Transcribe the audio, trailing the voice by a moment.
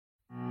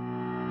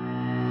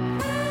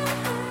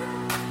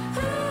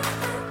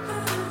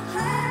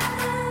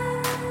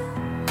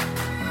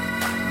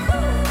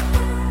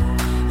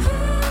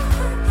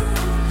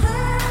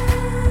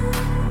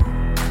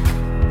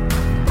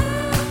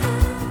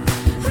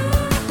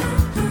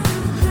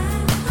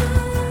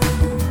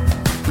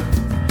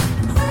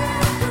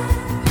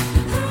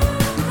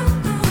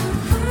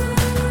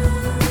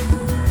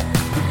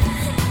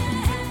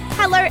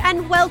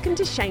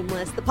welcome to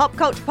Shameless, the pop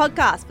culture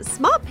podcast for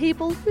smart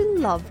people who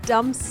love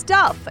dumb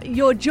stuff.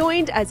 You're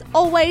joined, as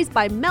always,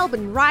 by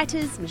Melbourne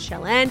writers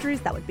Michelle Andrews,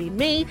 that would be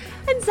me,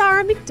 and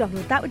Zara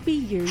McDonald, that would be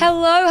you.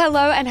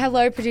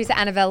 Hello, producer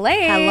Annabelle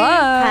Lee.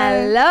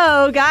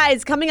 Hello,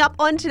 guys. Coming up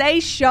on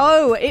today's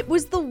show, it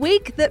was the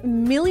week that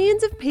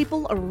millions of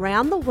people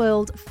around the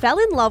world fell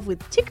in love with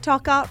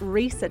TikToker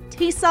Reesa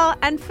Teesa,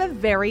 and for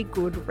very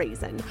good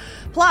reason.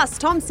 Plus,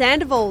 Tom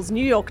Sandoval's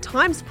New York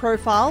Times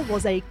profile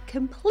was a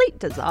complete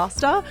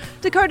disaster.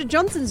 Dakota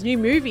Johnson's new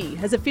movie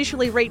has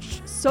officially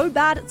reached so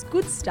bad it's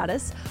good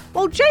status,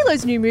 while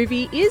JLo's new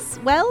movie is,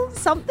 well,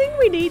 something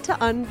we need to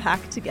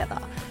unpack together.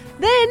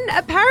 Then,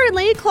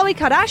 apparently, Khloe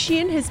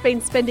Kardashian has been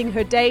spending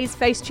her days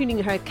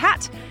face-tuning her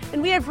cat,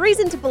 and we have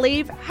reason to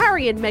believe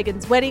Harry and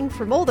Meghan's wedding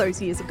from all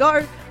those years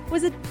ago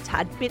was a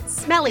tad bit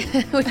smelly.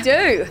 We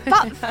do.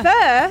 But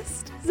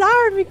first,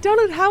 Zara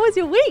McDonald, how was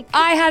your week?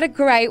 I had a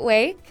great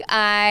week.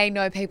 I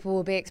know people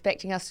will be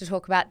expecting us to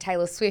talk about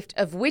Taylor Swift,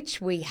 of which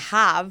we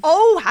have.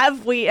 Oh,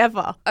 have we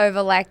ever?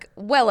 Over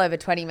well over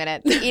 20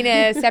 minutes in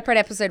a separate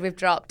episode we've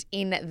dropped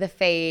in the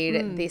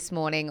feed this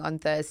morning on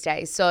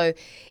Thursday. So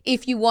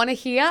if you want to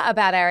hear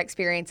about our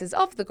experiences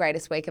of the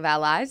greatest week of our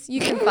lives,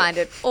 you can find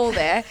it all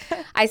there.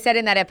 I said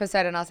in that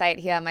episode, and I'll say it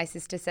here, my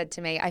sister said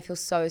to me, I feel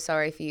so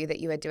sorry for you that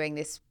you are doing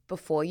this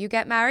before you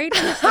get married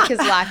because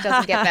life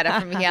doesn't get better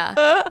from here.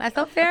 I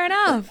thought, fair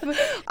enough.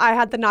 I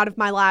had the night of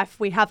my life.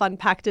 We have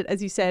unpacked it,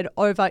 as you said,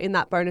 over in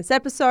that bonus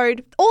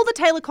episode. All the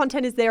Taylor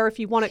content is there if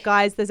you want it,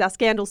 guys. There's our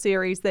Scandal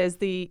series. There's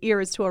the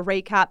Eras Tour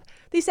recap.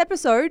 This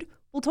episode,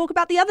 we'll talk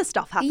about the other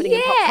stuff happening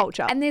in pop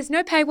culture. And there's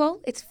no paywall.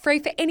 It's free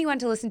for anyone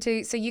to listen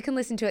to, so you can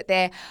listen to it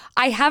there.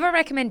 I have a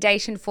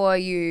recommendation for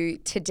you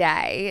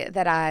today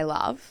that I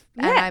love.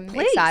 And I'm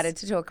excited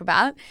to talk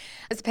about.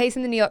 It's a piece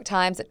in the New York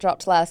Times that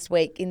dropped last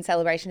week in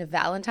celebration of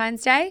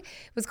Valentine's Day.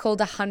 It was called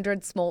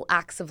 100 Small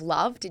Acts of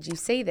Love. Did you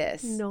see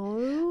this?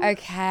 No.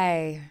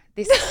 Okay.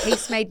 This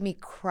piece made me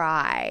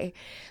cry.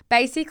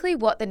 Basically,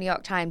 what the New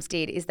York Times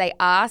did is they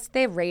asked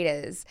their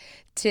readers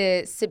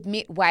to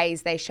submit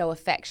ways they show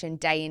affection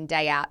day in,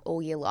 day out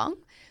all year long.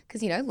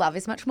 Because, you know, love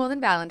is much more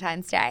than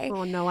Valentine's Day.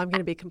 Oh, no, I'm going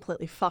to be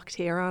completely fucked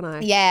here, aren't I?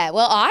 Yeah,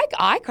 well,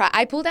 I cried.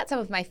 I pulled out some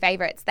of my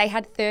favourites. They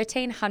had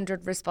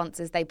 1,300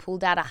 responses. They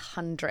pulled out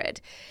 100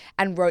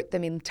 and wrote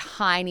them in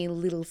tiny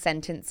little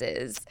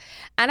sentences.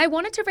 And I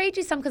wanted to read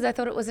you some because I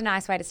thought it was a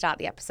nice way to start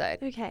the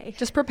episode. Okay.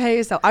 Just prepare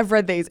yourself. I've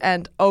read these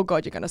and, oh,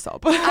 God, you're going to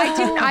sob. I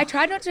didn't. I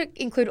tried not to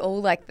include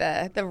all, like,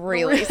 the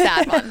really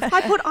sad ones.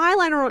 I put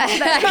eyeliner on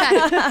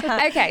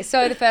it. Okay,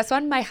 so the first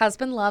one, my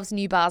husband loves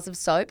new bars of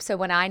soap, so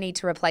when I need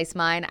to replace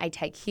mine, I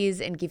take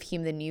his and give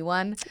him the new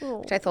one,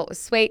 which I thought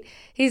was sweet.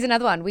 Here's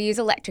another one. We use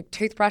electric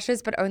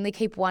toothbrushes but only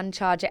keep one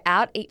charger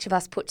out. Each of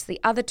us puts the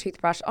other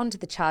toothbrush onto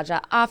the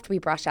charger after we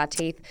brush our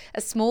teeth.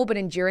 A small but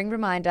enduring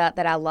reminder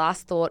that our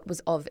last thought was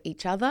of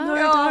each other. No,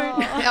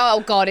 don't.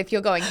 Oh, God, if you're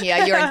going here,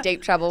 you're in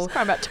deep trouble.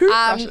 Crying about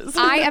toothbrushes.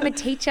 I am a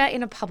teacher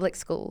in a public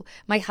school.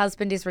 My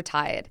husband is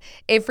retired.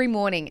 Every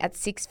morning at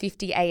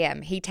 6:50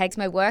 a.m., he takes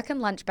my work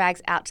and lunch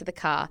bags out to the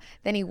car.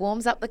 Then he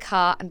warms up the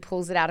car and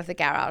pulls it out of the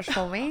garage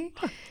for me.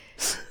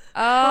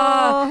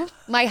 Oh,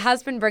 my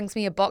husband brings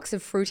me a box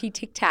of fruity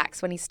Tic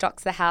Tacs when he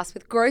stocks the house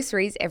with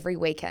groceries every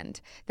weekend.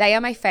 They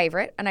are my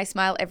favourite, and I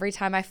smile every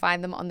time I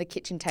find them on the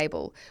kitchen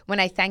table. When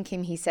I thank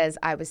him, he says,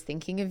 I was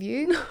thinking of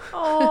you.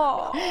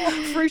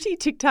 Fruity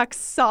Tic Tacs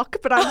suck,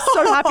 but I'm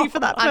so happy for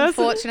that person.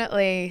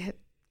 Unfortunately,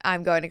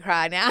 I'm going to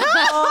cry now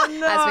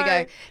no. as we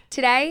go.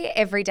 Today,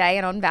 every day,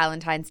 and on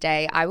Valentine's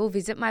Day, I will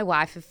visit my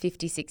wife of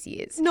 56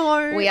 years. No.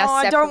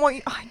 I don't want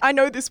you. I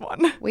know this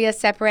one. We are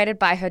separated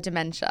by her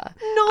dementia.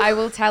 No. I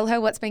will tell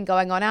her what's been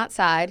going on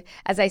outside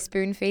as I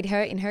spoon feed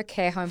her in her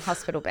care home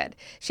hospital bed.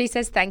 She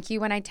says thank you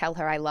when I tell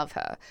her I love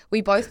her. We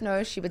both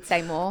know she would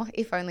say more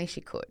if only she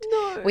could.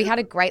 No. We had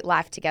a great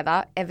life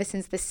together ever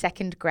since the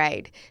 2nd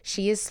grade.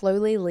 She is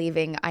slowly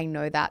leaving, I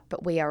know that,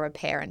 but we are a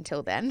pair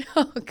until then.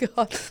 Oh,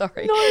 God,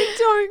 sorry. No,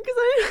 don't,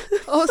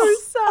 because I'm so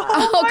sad.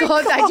 Oh,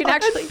 God, I didn't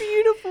That's actually.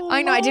 beautiful.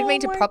 I know, I didn't mean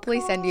to my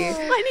properly send you.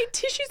 I need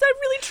tissues. I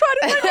really tried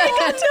it. My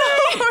makeup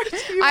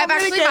today. I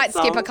actually might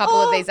skip a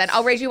couple of these then.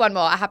 I'll read you one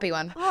more, a happy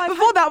one.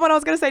 Before that one, I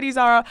was going to say to you,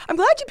 Zara, I'm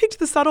glad you picked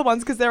the subtle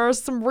ones because there are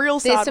some real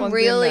sad There's some ones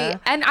really, in there.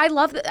 and I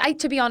love that.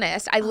 To be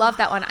honest, I love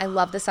that one. I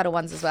love the subtle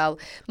ones as well.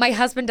 My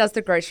husband does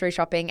the grocery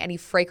shopping and he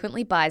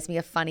frequently buys me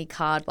a funny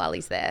card while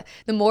he's there.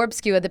 The more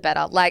obscure, the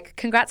better. Like,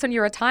 congrats on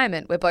your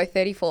retirement. We're both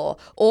 34.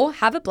 Or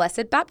have a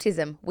blessed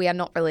baptism. We are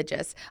not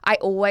religious. I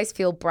always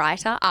feel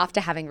brighter after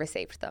having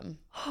received them.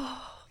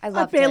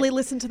 I barely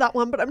listened to that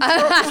one, but I'm sure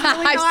it was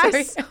really I'm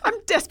nice. sorry. I'm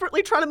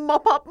desperately trying to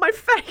mop up my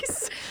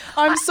face.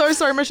 I'm so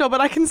sorry, Michelle,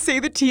 but I can see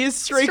the tears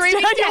streaks down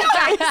your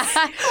face.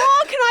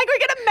 Oh, can I go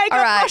get a makeup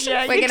All right, brush?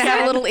 we're going to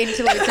have a little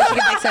interlude so she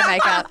can fix her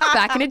makeup.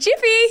 Back in a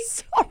jiffy.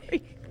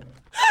 Sorry.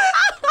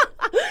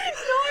 I'm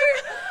sorry.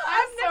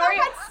 I've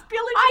had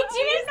spillage. I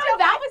didn't know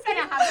that was going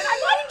to happen. I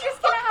thought you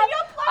just going to have.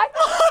 I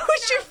thought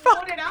was you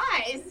fucking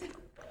eyes.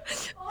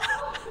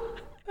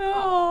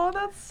 Oh,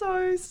 that's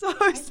so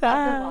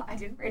sad. I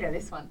didn't read her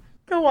this one.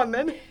 Go on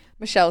then.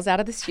 Michelle's out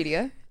of the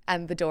studio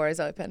and the door is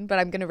open, but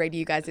I'm going to read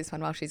you guys this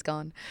one while she's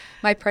gone.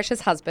 My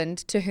precious husband,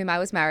 to whom I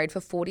was married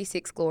for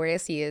 46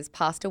 glorious years,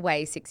 passed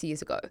away 6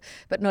 years ago,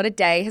 but not a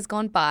day has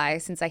gone by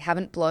since I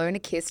haven't blown a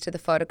kiss to the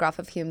photograph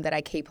of him that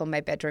I keep on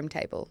my bedroom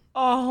table.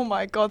 Oh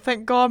my God,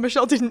 thank God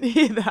Michelle didn't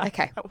hear that.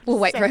 Okay, we'll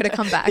wait for her to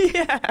come back.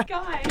 Yeah.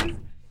 Guys,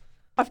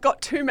 I've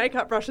got 2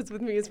 makeup brushes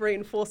with me as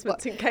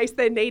reinforcements in case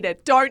they're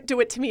needed. Don't do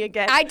it to me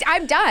again.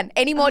 I'm done.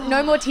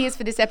 No more tears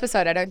for this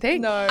episode, I don't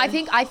think. No. I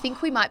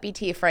think we might be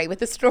tear-free with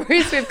the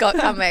stories we've got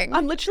coming.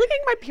 I'm literally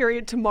getting my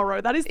period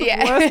tomorrow. That is the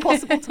Yeah. worst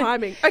possible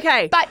timing.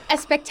 Okay. But a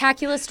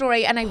spectacular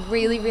story, and I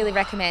really, really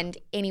recommend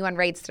anyone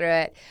reads through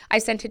it. I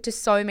sent it to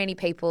so many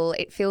people.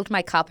 It filled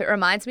my cup. It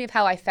reminds me of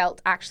how I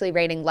felt actually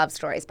reading Love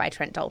Stories by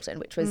Trent Dalton,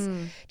 which was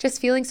just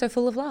feeling so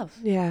full of love.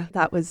 Yeah,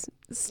 that was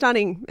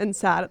stunning and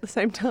sad at the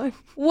same time.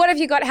 What have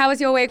you got? How was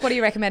your week? What are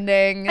you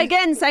recommending?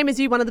 Again, same as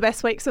you, one of the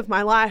best weeks of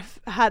my life.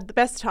 Had the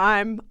best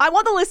time. I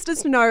want the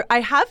listeners to know I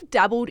have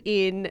dabbled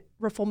in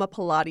Reformer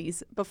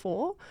Pilates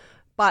before,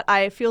 but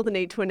I feel the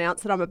need to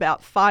announce that I'm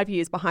about 5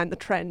 years behind the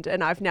trend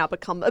and I've now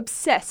become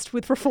obsessed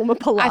with Reformer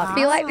Pilates. I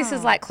feel like this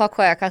is like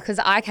clockwork because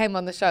I came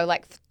on the show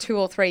like 2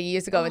 or 3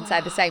 years ago and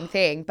said the same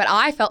thing, but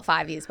I felt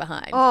 5 years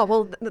behind. Oh,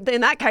 well,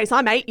 in that case,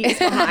 I'm 8 years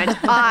behind.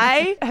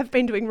 I have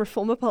been doing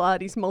Reformer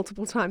Pilates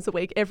multiple times a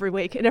week, every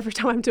week, and every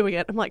time I'm doing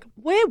it, I'm like,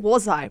 where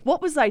was I?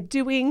 What was I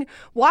doing?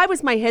 Why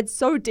was my head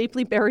so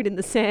deeply buried in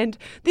the sand?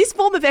 This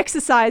form of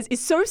exercise is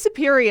so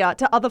superior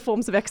to other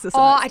forms of exercise.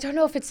 Oh, I don't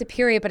know if it's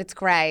superior, but it's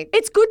great.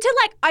 It's good to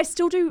I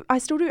still do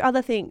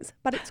other things,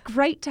 but it's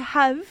great to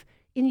have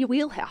in your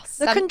wheelhouse.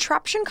 The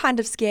contraption kind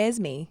of scares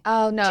me.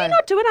 Oh, no. Do you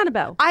not do it,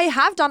 Annabelle? I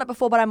have done it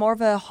before, but I'm more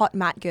of a hot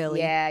mat girly.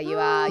 Yeah, you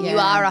are. You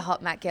are a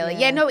hot mat girly.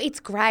 Yeah, no, it's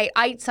great.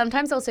 I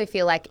sometimes also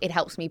feel like it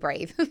helps me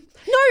breathe. No,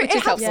 Which it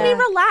is helps helpful.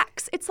 me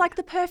relax. It's like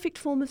the perfect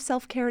form of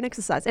self-care and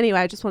exercise. Anyway,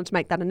 I just wanted to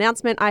make that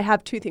announcement. I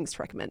have 2 things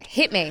to recommend.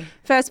 Hit me.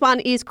 First one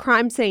is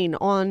Crime Scene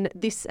on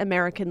This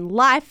American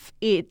Life.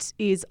 It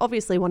is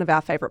obviously one of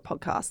our favourite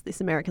podcasts, This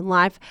American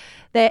Life.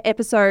 Their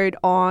episode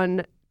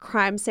on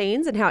crime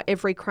scenes and how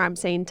every crime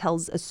scene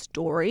tells a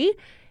story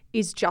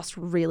is just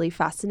really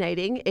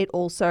fascinating. It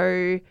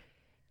also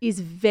is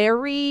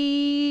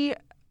very,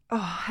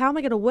 how am I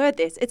going to word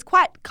this? It's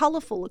quite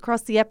colourful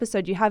across the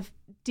episode. You have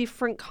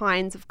different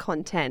kinds of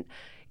content.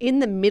 In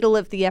the middle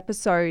of the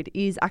episode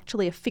is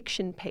actually a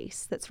fiction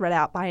piece that's read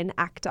out by an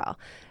actor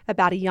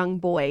about a young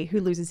boy who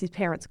loses his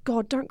parents.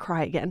 God, don't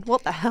cry again.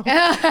 What the hell?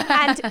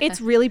 And it's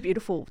really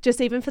beautiful.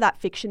 Just even for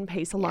that fiction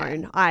piece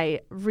alone,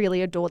 I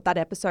really adored that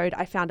episode.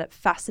 I found it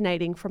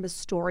fascinating from a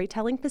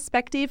storytelling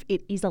perspective.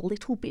 It is a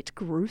little bit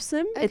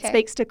gruesome. It Okay.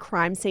 speaks to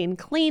crime scene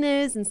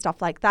cleaners and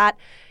stuff like that.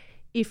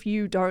 If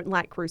you don't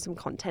like gruesome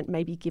content,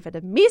 maybe give it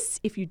a miss.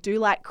 If you do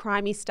like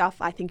crimey stuff,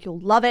 I think you'll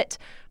love it.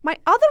 My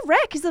other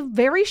rec is a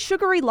very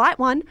sugary light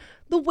one,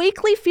 The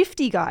Weekly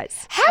 50,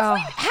 guys. Have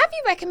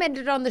you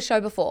recommended it on the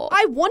show before?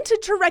 I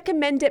wanted to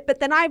recommend it,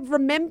 but then I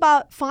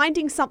remember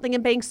finding something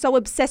and being so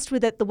obsessed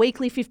with it, The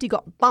Weekly 50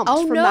 got bumped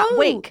from that no.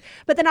 week.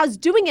 But then I was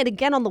doing it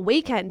again on the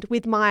weekend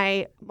with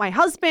my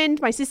husband,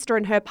 my sister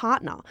and her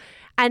partner.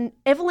 And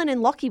Evelyn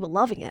and Lockie were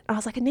loving it. I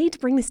was like, I need to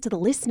bring this to the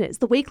listeners.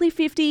 The Weekly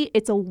 50,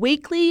 it's a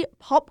weekly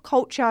pop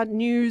culture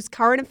news,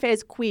 current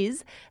affairs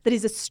quiz that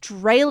is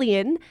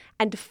Australian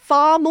and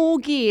far more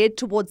geared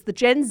towards the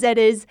Gen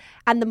Zers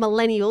and the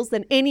millennials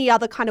than any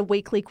other kind of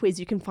weekly quiz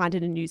you can find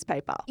in a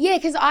newspaper. Yeah,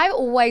 because I've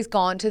always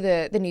gone to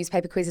the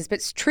newspaper quizzes, but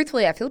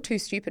truthfully, I feel too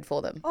stupid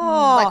for them.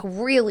 Like,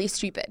 really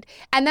stupid.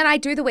 And then I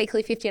do the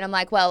Weekly 50 and I'm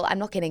like, well, I'm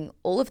not getting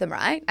all of them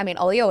right. I mean,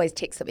 Ollie always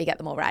ticks that we get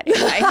them all right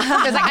anyway.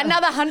 There's like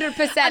another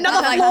 100%.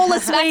 Another I'm like,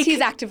 flawless That's week. his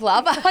act of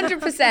love,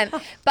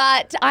 100%.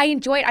 But I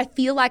enjoy it. I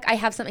feel like I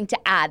have something to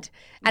add.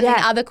 And in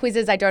Yeah. other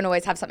quizzes, I don't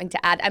always have something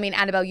to add. I mean,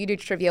 Annabelle, you do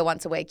trivia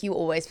once a week. You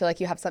always feel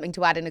like you have something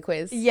to add in a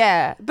quiz.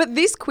 Yeah, but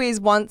this quiz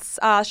once,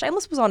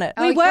 Shameless was on it.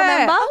 We were.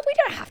 Remember? Oh, we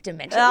don't have to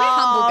mention it. We're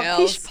humble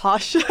girls. Pish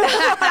posh.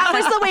 That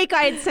was the week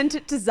I had sent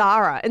it to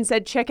Zara and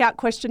said, check out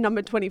question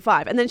number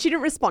 25. And then she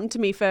didn't respond to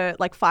me for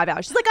like 5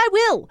 hours. She's like, I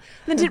will.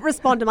 And then didn't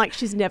respond. I'm like,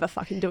 she's never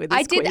fucking doing this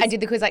I did quiz.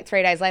 the quiz like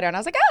 3 days later and I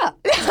was like,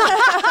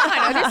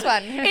 I know this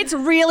one. It's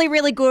really,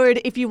 really good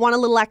if you want a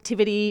little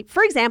activity.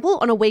 For example,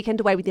 on a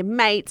weekend away with your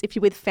mates, if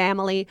you're with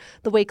family,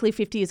 the Weekly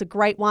 50 is a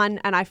great one.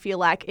 And I feel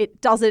like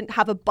it doesn't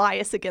have a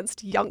bias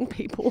against young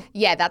people.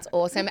 Yeah, that's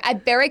awesome. A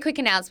very quick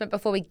announcement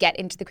before we get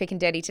into the quick and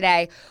dirty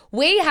today.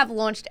 We have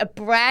launched a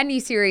brand new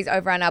series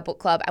over on our book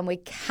club and we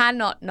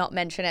cannot not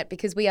mention it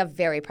because we are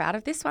very proud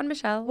of this one,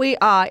 Michelle. We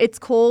are. It's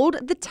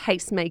called The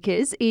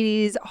Tastemakers. It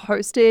is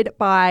hosted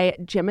by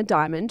Gemma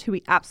Diamond, who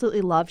we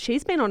absolutely love.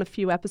 She's been on a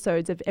few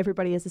episodes of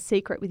Everybody Has a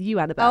Secret with you,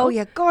 Annabelle. Oh,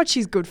 yeah. God,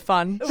 she's good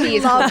fun. She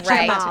is love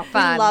great Gemma.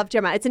 fun. We love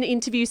Gemma. It's an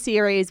interview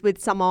series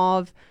with some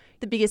of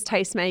the biggest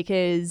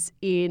tastemakers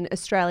in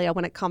Australia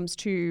when it comes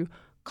to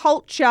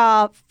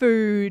culture,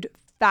 food,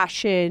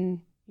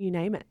 fashion, you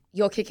name it.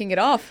 You're kicking it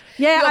off.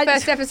 Yeah, Your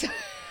first episode.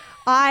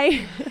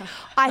 I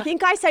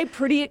think I say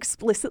pretty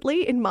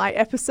explicitly in my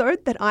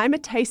episode that I'm a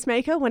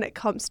tastemaker when it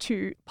comes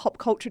to pop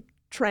culture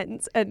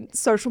trends and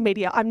social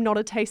media. I'm not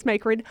a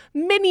tastemaker in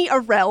many a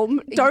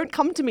realm. Don't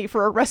come to me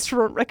for a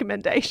restaurant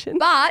recommendation.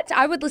 But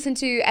I would listen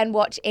to and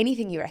watch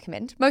anything you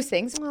recommend. Most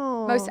things.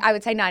 I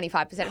would say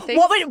 95% of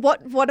things.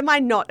 What am I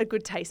not a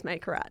good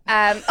tastemaker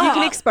at? You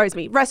can expose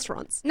me.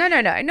 Restaurants. No.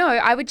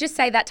 I would just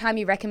say that time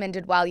you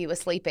recommended while you were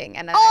sleeping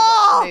and then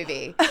I watched a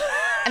movie.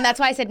 And that's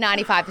why I said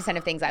 95%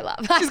 of things I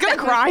love. She's going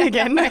to cry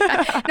again. No.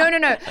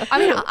 I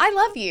mean, I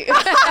love you.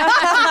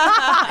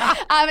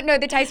 No,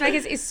 The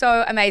Tastemakers is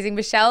so amazing.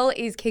 Michelle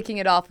is kicking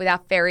it off with our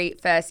very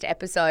first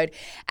episode.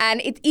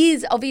 And it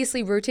is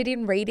obviously rooted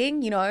in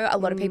reading. You know, a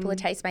lot of people are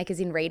tastemakers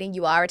in reading.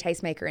 You are a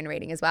tastemaker in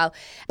reading as well.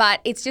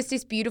 But it's just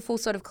this beautiful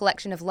sort of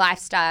collection of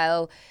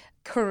lifestyle,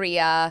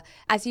 career,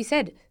 as you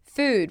said,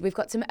 food. We've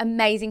got some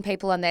amazing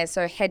people on there.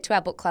 So head to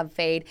our book club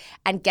feed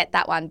and get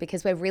that one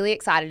because we're really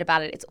excited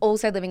about it. It's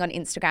also living on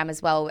Instagram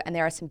as well. And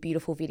there are some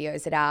beautiful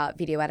videos that our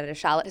video editor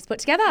Charlotte has put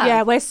together.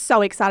 Yeah, we're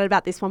so excited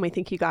about this one. We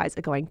think you guys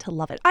are going to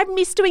love it. I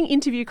miss doing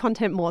interview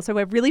content more. So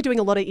we're really doing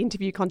a lot of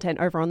interview content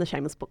over on the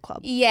Shameless Book Club.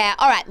 Yeah.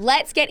 All right.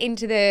 Let's get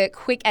into the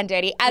quick and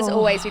dirty. As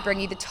always, we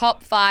bring you the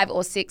top 5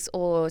 or 6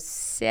 or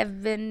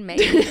 7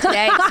 maybe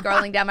today,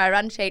 scrolling down my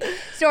run sheet,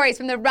 stories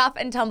from the rough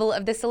and tumble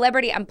of the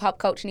celebrity and pop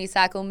culture news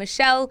cycle.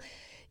 Michelle,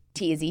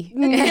 tearsy.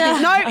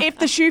 No, if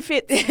the shoe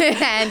fits.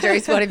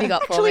 Andrews, what have you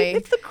got for me?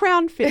 If the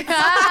crown fits.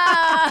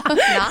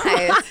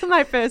 Nice.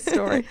 My first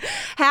story.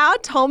 How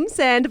Tom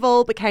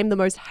Sandoval became the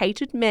most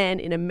hated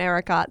man in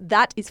America.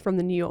 That is from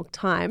the New York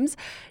Times.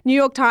 New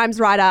York Times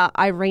writer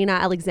Irina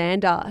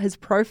Alexander has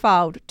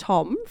profiled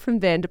Tom from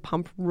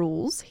Vanderpump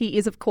Rules. He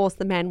is, of course,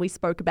 the man we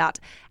spoke about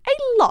a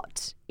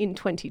lot in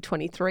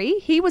 2023.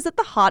 He was at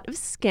the heart of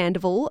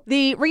Scandival,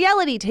 the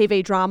reality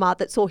TV drama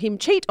that saw him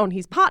cheat on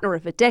his partner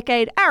of a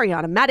decade,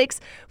 Ariana Madix,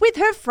 with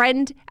her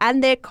friend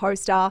and their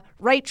co-star,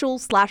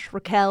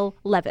 Rachel/Raquel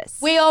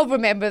Leviss. We all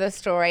remember the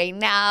story.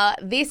 Now,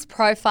 this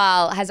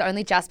profile has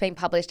only just been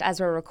published as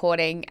we're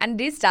recording and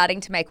it is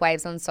starting to make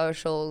waves on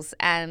socials.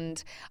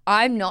 And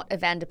I'm not a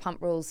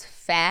Vanderpump Rules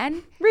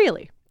fan.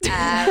 Really?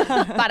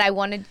 But I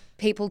wanted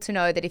people to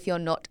know that if you're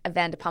not a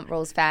Vanderpump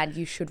Rules fan,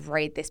 you should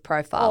read this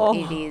profile.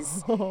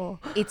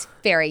 It's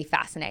very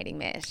fascinating,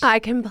 Mish. I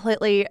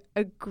completely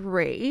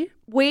agree.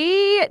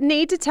 We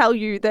need to tell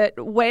you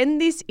that when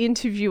this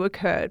interview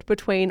occurred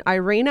between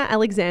Irina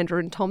Alexander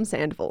and Tom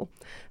Sandoval,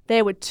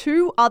 there were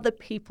 2 other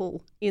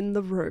people in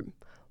the room.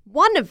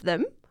 One of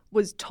them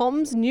was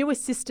Tom's new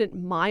assistant,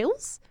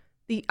 Miles.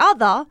 The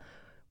other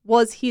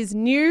was his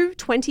new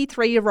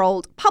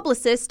 23-year-old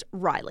publicist,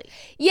 Riley.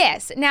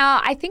 Yes.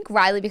 Now, I think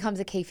Riley becomes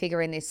a key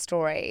figure in this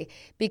story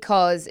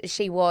because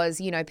she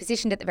was,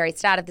 positioned at the very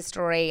start of the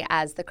story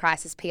as the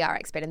crisis PR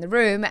expert in the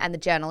room, and the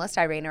journalist,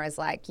 Irina, is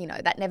like,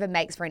 that never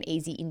makes for an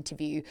easy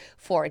interview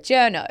for a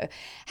journo.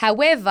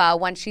 However,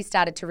 once she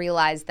started to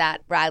realise that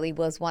Riley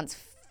was once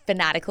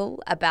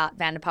fanatical about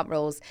Vanderpump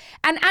Rules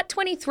and at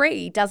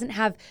 23 doesn't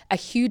have a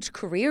huge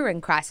career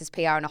in crisis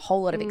PR and a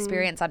whole lot of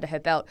experience under her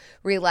belt,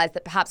 realised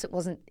that perhaps it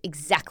wasn't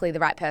exactly the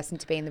right person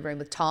to be in the room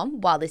with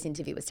Tom while this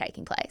interview was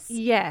taking place.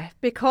 Yeah,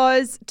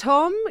 because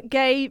Tom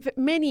gave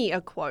many a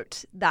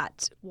quote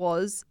that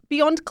was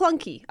beyond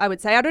clunky, I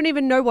would say. I don't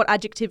even know what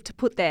adjective to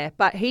put there,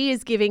 but he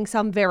is giving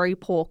some very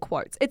poor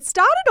quotes. It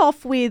started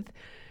off with,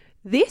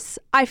 "This,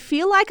 I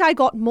feel like I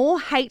got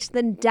more hate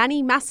than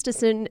Danny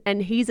Masterson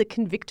and he's a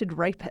convicted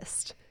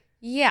rapist."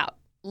 Yeah.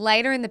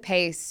 Later in the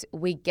piece,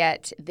 we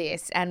get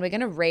this and we're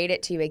going to read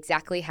it to you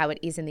exactly how it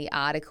is in the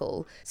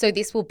article. So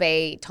this will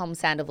be Tom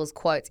Sandoval's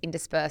quotes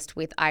interspersed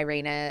with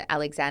Irina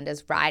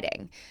Alexander's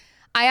writing.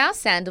 "I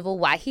asked Sandoval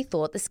why he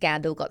thought the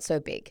scandal got so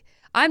big.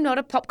 I'm not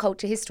a pop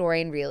culture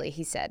historian really,"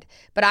 he said,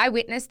 "but I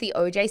witnessed the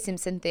O.J.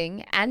 Simpson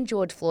thing and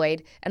George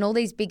Floyd and all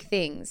these big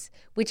things,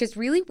 which is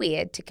really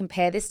weird to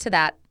compare this to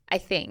that, I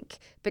think.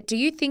 But do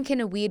you think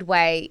in a weird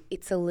way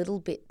it's a little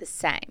bit the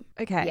same?"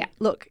 Okay. Yeah.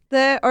 Look,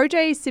 the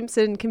O.J.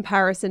 Simpson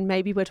comparison,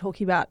 maybe we're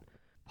talking about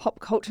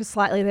pop culture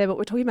slightly there, but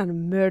we're talking about a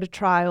murder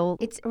trial.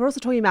 We're also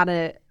talking about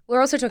We're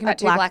also talking about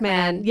two black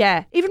men.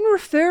 Yeah. Even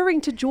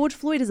referring to George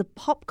Floyd as a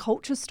pop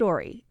culture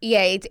story.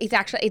 Yeah,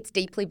 it's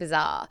deeply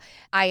bizarre.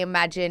 I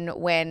imagine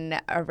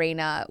when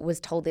Irina was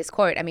told this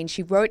quote, I mean,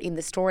 she wrote in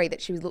the story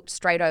that she looked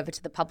straight over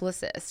to the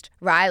publicist,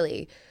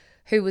 Riley,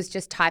 who was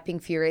just typing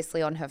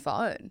furiously on her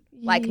phone.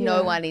 Like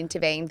no one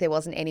intervened. There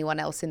wasn't anyone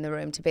else in the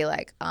room to be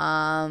like,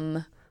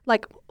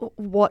 Like,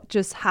 what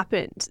just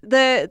happened?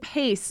 The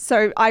piece,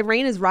 so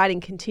Irina's writing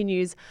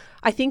continues,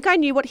 "I think I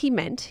knew what he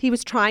meant. He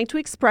was trying to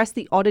express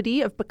the oddity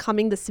of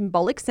becoming the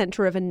symbolic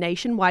centre of a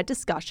nationwide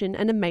discussion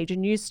and a major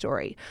news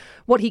story.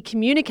 What he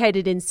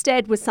communicated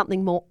instead was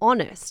something more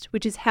honest,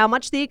 which is how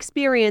much the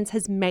experience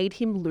has made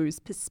him lose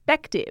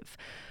perspective."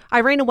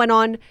 Irina went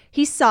on,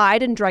 "He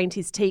sighed and drained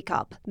his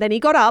teacup. Then he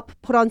got up,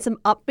 put on some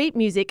upbeat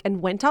music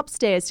and went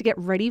upstairs to get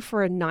ready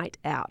for a night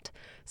out.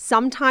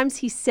 Sometimes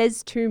he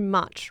says too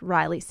much,"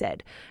 Riley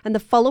said, "and the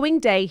following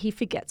day he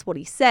forgets what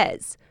he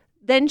says.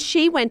 Then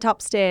she went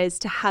upstairs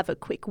to have a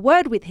quick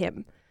word with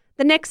him.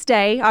 The next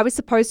day, I was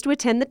supposed to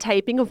attend the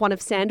taping of one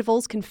of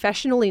Sandoval's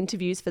confessional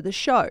interviews for the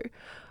show.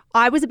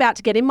 I was about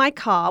to get in my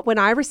car when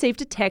I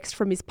received a text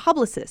from his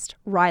publicist,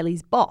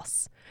 Riley's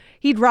boss.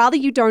 He'd rather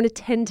you don't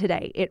attend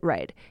today, it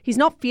read. He's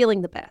not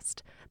feeling the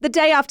best. The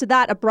day after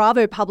that, a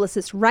Bravo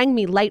publicist rang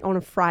me late on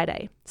a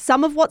Friday.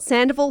 Some of what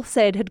Sandoval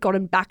said had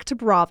gotten back to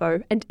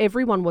Bravo and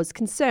everyone was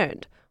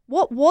concerned.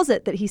 What was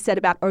it that he said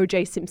about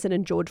O.J. Simpson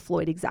and George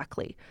Floyd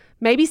exactly?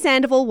 Maybe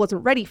Sandoval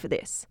wasn't ready for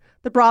this.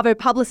 The Bravo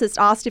publicist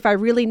asked if I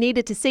really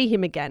needed to see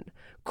him again.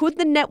 Could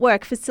the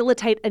network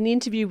facilitate an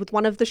interview with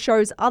one of the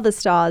show's other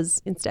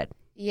stars instead?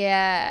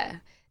 Yeah.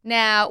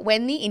 Now,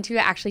 when the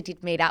interviewer actually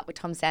did meet up with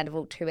Tom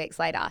Sandoval 2 weeks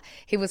later,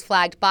 he was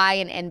flagged by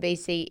an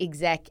NBC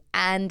exec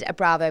and a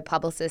Bravo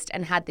publicist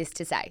and had this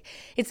to say.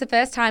 It's the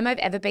first time I've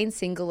ever been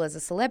single as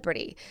a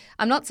celebrity.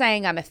 I'm not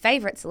saying I'm a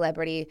favourite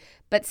celebrity,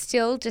 but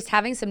still just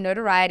having some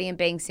notoriety and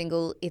being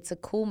single, it's a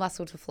cool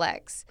muscle to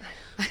flex.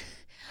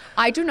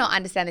 I do not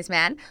understand this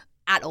man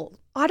at all.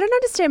 I don't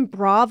understand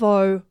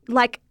Bravo.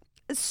 Like,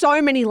 so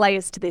many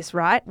layers to this,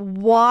 right?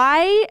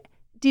 Why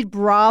did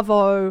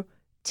Bravo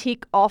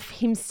tick off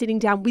him sitting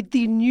down with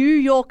the New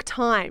York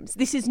Times?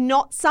 This is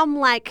not some,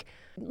 like,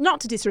 not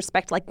to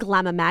disrespect, like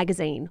Glamour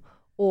magazine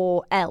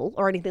or Elle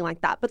or anything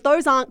like that, but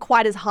those aren't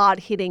quite as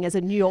hard-hitting as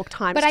a New York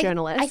Times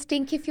journalist. I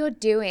think if you're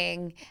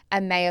doing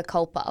a mea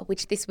culpa,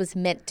 which this was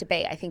meant to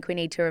be, I think we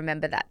need to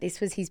remember that. This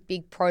was his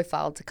big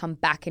profile to come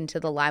back into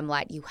the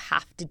limelight. You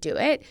have to do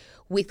it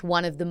with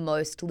one of the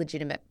most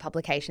legitimate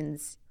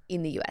publications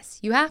in the US.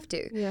 You have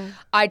to. Yeah.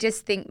 I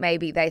just think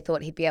maybe they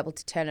thought he'd be able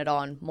to turn it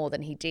on more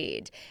than he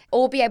did,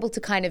 or be able to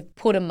kind of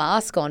put a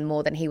mask on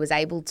more than he was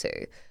able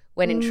to,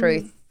 when in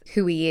truth,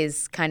 who he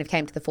is kind of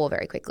came to the fore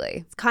very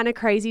quickly. It's kind of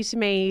crazy to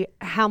me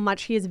how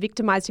much he has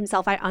victimized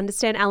himself. I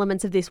understand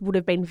elements of this would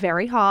have been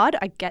very hard.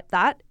 I get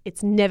that.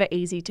 It's never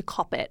easy to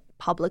cop it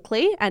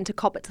publicly and to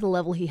cop it to the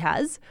level he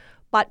has.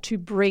 But to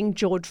bring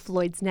George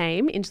Floyd's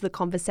name into the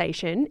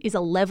conversation is a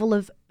level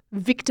of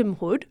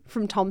victimhood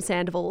from Tom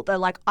Sandoval that,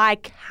 like, I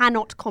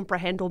cannot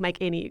comprehend or make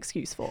any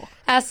excuse for.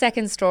 Our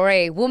second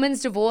story,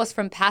 woman's divorce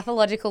from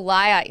pathological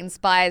liar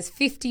inspires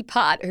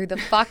 50-part Who the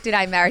Fuck Did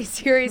I Marry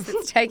series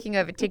that's taking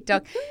over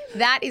TikTok.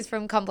 That is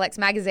from Complex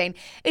Magazine.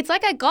 It's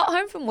like I got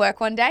home from work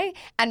one day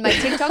and my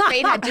TikTok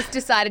feed had just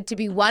decided to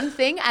be one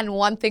thing and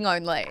one thing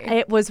only.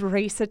 It was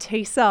Risa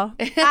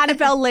Teesa.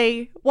 Annabelle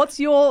Lee, what's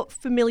your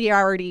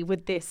familiarity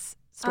with this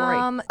story?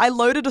 I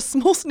loaded a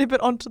small snippet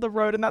onto the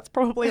road and that's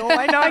probably all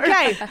I know.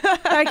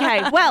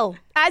 Okay. Well,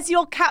 as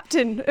your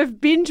captain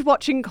of binge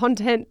watching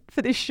content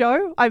for this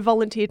show, I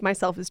volunteered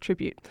myself as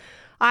tribute.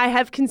 I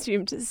have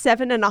consumed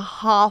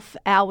 7.5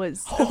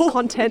 hours of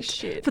content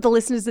for the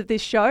listeners of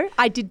this show.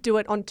 I did do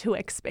it on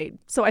 2x speed.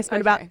 So I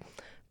spent about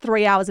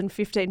 3 hours and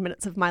 15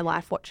 minutes of my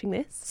life watching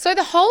this. So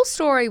the whole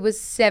story was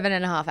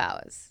 7.5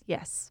 hours.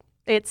 Yes.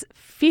 It's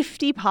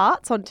 50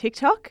 parts on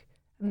TikTok.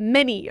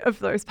 Many of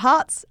those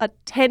parts are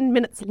 10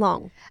 minutes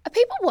long. Are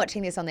people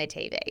watching this on their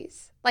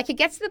TVs? Like, it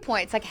gets to the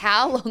point, it's like,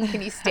 how long can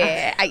you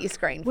stare at your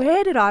screen for?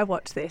 Where did I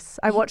watch this?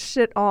 I watched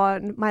it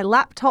on my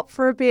laptop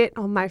for a bit,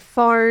 on my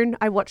phone.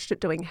 I watched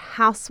it doing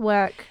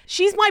housework.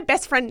 She's my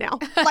best friend now.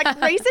 Like,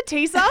 Risa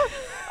Teesa,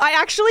 I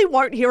actually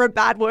won't hear a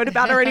bad word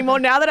about her anymore.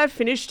 Now that I've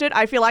finished it,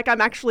 I feel like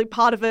I'm actually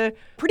part of a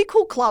pretty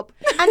cool club.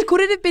 And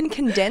could it have been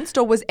condensed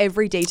or was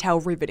every detail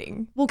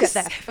riveting? We'll get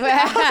there.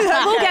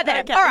 We'll get there.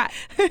 Okay. All right.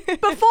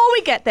 Before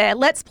we get there,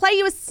 let's play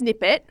you a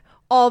snippet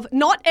of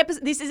not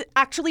episode. This is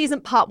actually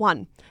isn't part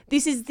one.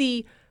 This is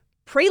the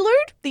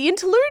prelude, the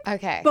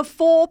interlude,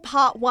 before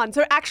part one.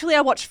 So actually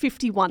I watched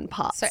 51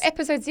 parts. So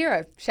episode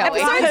 0, shall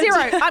we?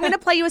 Episode 0. I'm going to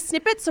play you a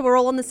snippet so we're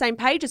all on the same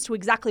page as to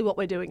exactly what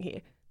we're doing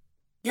here.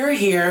 You're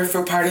here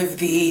for part of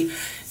the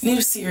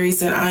new series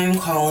that I am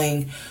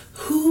calling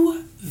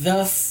Who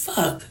the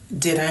Fuck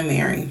Did I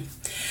Marry?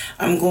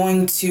 I'm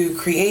going to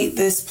create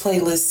this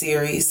playlist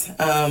series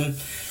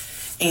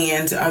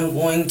and I'm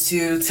going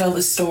to tell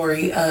the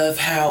story of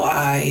how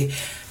I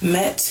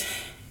met,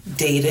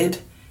 dated,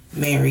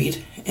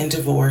 married, and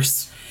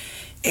divorced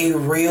a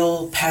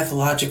real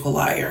pathological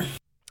liar.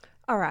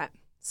 All right.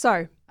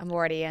 So I'm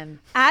already in.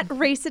 At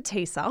Risa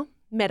Teesa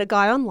met a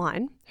guy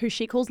online who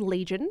she calls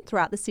Legion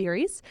throughout the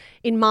series.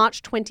 In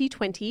March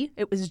 2020,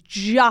 it was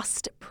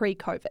just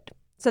pre-COVID.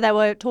 So they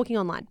were talking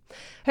online.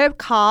 Her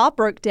car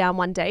broke down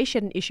one day. She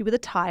had an issue with a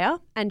tyre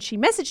and she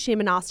messaged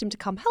him and asked him to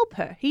come help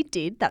her. He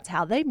did. That's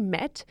how they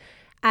met.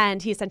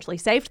 And he essentially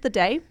saved the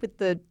day with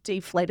the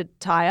deflated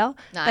tyre.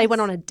 Nice. They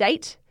went on a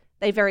date.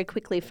 They very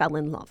quickly fell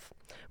in love.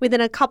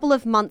 Within a couple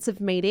of months of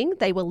meeting,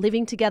 they were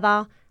living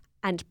together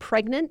and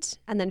pregnant,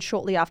 and then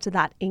shortly after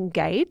that,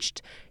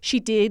 engaged.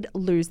 She did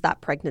lose that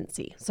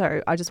pregnancy.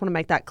 So I just want to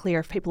make that clear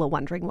if people are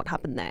wondering what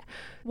happened there.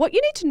 What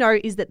you need to know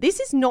is that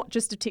this is not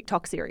just a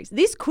TikTok series.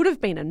 This could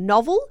have been a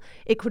novel.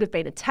 It could have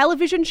been a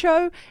television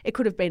show. It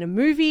could have been a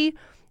movie.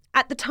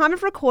 At the time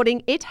of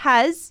recording, it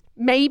has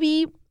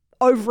maybe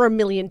over 1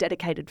 million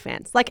dedicated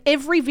fans. Like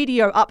every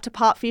video up to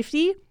part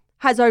 50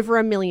 has over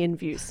 1 million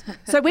views.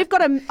 So we've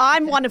got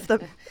I'm one of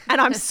them and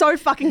I'm so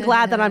fucking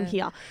glad that I'm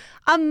here.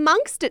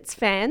 Amongst its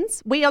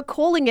fans, we are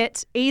calling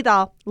it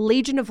either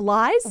Legion of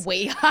Lies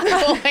We are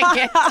calling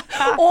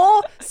it.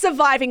 or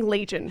Surviving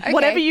Legion,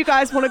 whatever you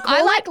guys want to call I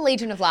it. like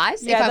Legion of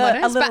Lies, Yeah, if I'm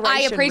the honest, but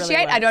I alliteration appreciate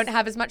really I don't works.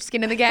 have as much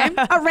skin in the game.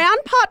 Around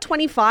part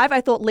 25, I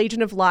thought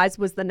Legion of Lies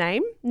was the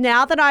name.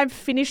 Now that I've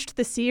finished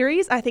the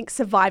series, I think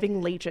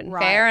Surviving Legion.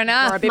 Fair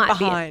enough. We're a bit Might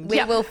be it. behind.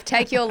 We will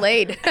take your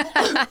lead.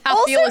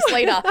 Our fearless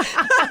leader.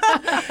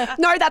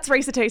 No, that's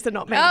Risa Tisa,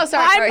 not me. Oh,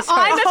 sorry.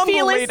 I'm a Humble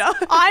fearless, leader.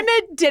 I'm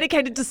a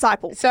dedicated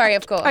disciple. Sorry,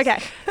 of course. Okay.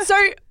 So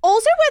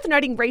also worth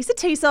noting, Risa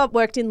Tisa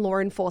worked in law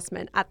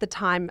enforcement at the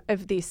time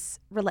of this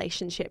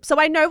relationship. So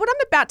I know what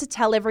I'm about to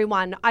tell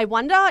everyone. I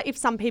wonder if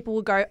some people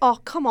will go, oh,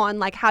 come on,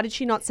 like how did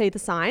she not see the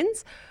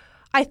signs?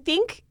 I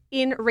think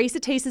in Risa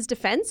Tisa's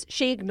defense,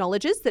 she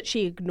acknowledges that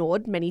she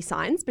ignored many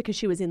signs because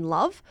she was in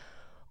love.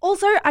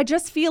 Also, I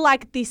just feel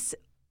like this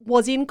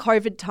was in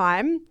COVID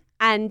time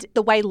and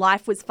the way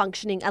life was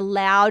functioning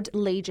allowed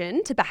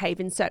Legion to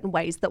behave in certain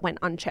ways that went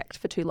unchecked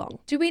for too long.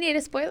 Do we need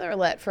a spoiler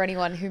alert for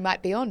anyone who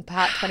might be on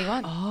part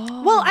 21?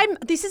 Well,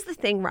 this is the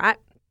thing, right?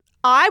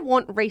 I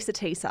want Risa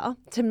Tisa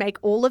to make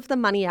all of the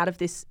money out of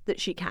this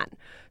that she can.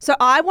 So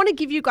I want to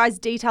give you guys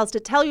details to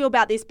tell you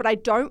about this, but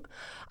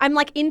I'm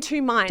like in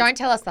two minds. Don't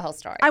tell us the whole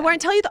story. I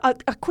won't tell you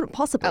that. I couldn't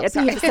possibly. I've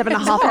been here for sorry.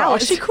 7.5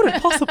 hours. She couldn't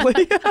possibly.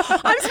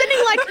 I'm spending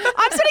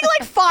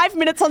like 5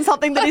 minutes on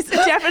something that is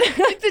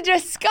definitely. It's a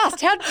disgust.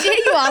 How dare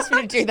you ask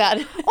me to do that?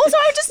 Also,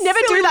 I just never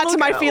do Silly that to little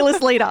my girl.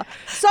 fearless leader.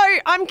 So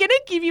I'm going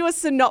to give you a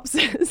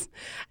synopsis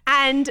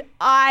and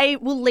I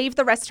will leave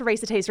the rest to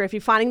Risa Tisa. If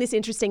you're finding this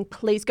interesting,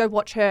 please go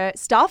watch her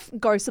stuff.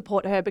 Go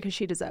support her because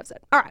she deserves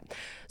it. All right.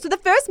 So the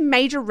first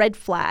major red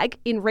flag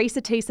in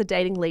Risa Tisa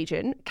dating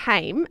Legion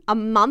came a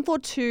month or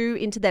two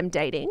into them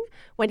dating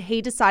when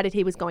he decided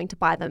he was going to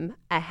buy them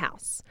a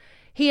house.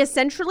 He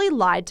essentially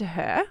lied to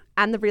her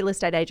and the real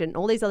estate agent and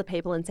all these other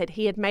people and said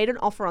he had made an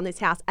offer on this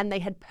house and they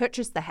had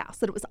purchased the house,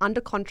 that it was under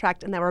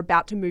contract and they were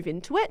about to move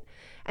into it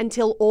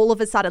until all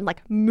of a sudden,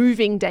 like,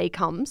 moving day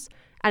comes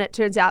and it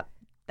turns out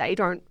they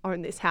don't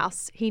own this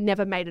house. He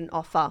never made an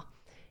offer.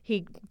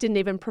 He didn't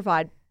even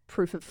provide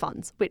proof of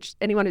funds, which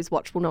anyone who's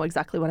watched will know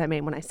exactly what I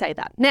mean when I say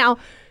that. Now,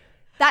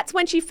 that's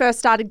when she first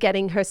started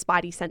getting her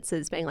spidey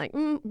senses being like,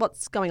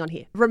 what's going on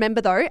here?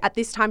 Remember though, at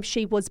this time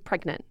she was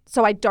pregnant.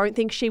 So I don't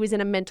think she was in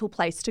a mental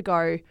place to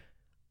go,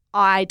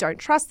 I don't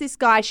trust this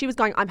guy. She was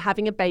going, I'm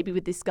having a baby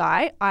with this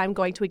guy. I'm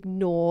going to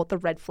ignore the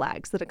red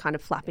flags that are kind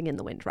of flapping in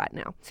the wind right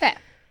now. Fair.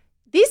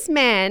 This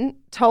man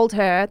told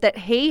her that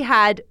he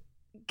had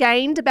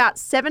gained about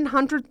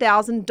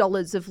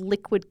 $700,000 of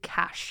liquid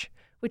cash,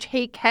 which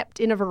he kept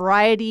in a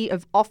variety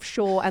of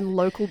offshore and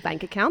local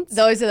bank accounts.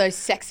 Those are those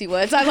sexy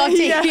words. I love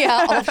to hear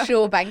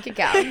offshore bank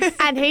accounts.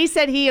 And he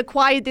said he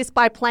acquired this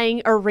by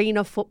playing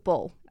arena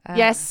football.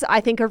 Yes, I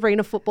think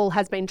arena football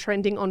has been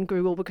trending on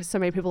Google because so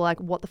many people are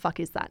like, what the fuck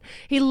is that?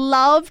 He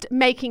loved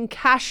making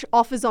cash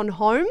offers on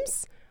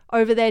homes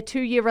over their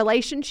 2-year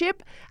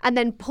relationship and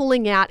then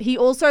pulling out. He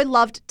also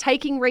loved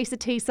taking Risa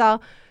Tisa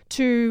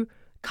to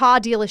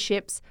car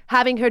dealerships,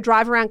 having her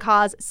drive around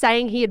cars,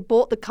 saying he had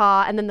bought the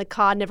car and then the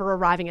car never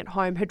arriving at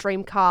home. Her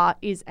dream car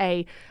is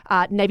a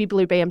navy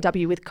blue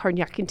BMW with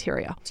cognac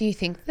interior. Do you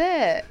think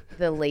that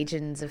the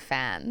legions of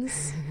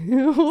fans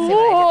will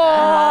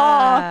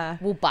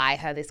buy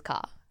her this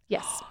car?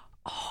 Yes.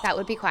 That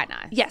would be quite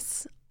nice.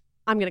 Yes.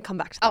 I'm going to come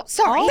back to that. Oh,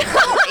 sorry.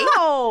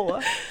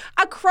 Oh.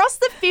 Across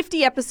the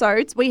 50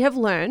 episodes, we have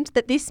learned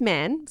that this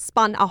man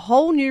spun a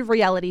whole new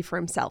reality for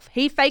himself.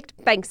 He faked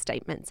bank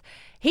statements.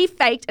 He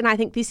faked, and I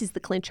think this is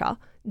the clincher,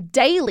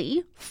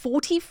 daily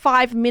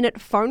 45-minute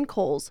phone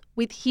calls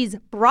with his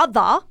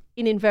brother,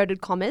 in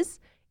inverted commas,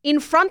 in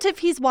front of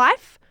his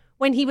wife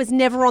when he was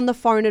never on the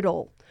phone at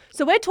all.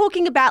 So we're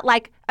talking about,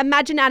 like,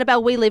 imagine,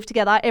 Annabelle, we live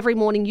together. Every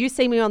morning you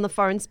see me on the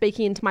phone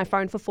speaking into my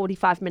phone for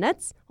 45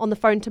 minutes, on the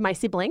phone to my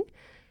sibling.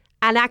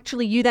 And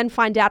actually you then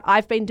find out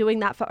I've been doing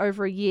that for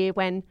over a year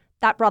when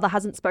that brother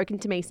hasn't spoken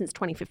to me since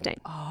 2015.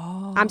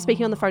 Oh. I'm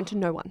speaking on the phone to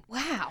no one.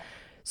 Wow.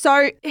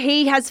 So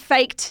he has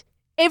faked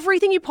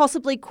everything you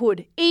possibly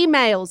could.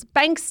 Emails,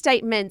 bank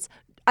statements,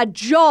 a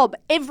job,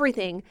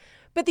 everything.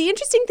 But the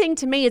interesting thing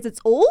to me is it's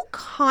all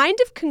kind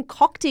of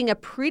concocting a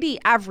pretty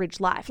average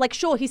life. Like,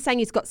 sure, he's saying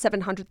he's got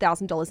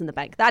 $700,000 in the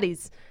bank. That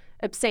is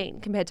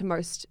obscene compared to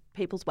most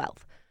people's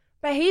wealth.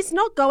 But he's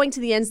not going to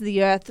the ends of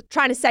the earth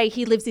trying to say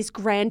he lives this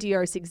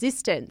grandiose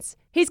existence.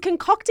 He's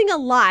concocting a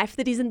life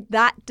that isn't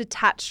that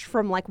detached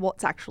from, like,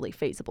 what's actually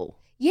feasible.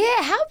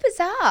 Yeah, how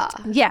bizarre.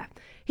 Yeah.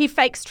 He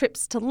fakes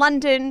trips to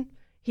London.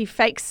 He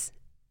fakes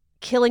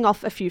killing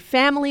off a few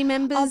family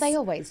members. Oh, they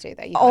always do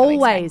that. You've got to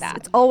expect Always. that.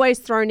 It's always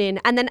thrown in.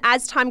 And then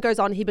as time goes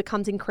on, he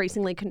becomes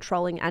increasingly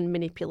controlling and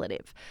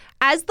manipulative.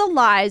 As the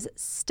lies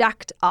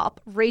stacked up,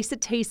 Risa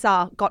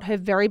Tisa got her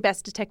very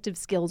best detective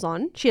skills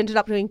on. She ended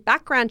up doing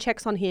background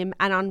checks on him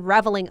and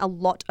unraveling a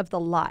lot of the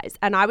lies.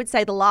 And I would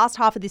say the last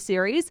half of this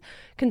series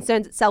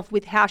concerns itself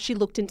with how she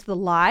looked into the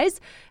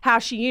lies, how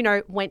she,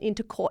 went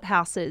into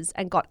courthouses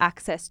and got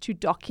access to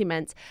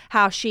documents,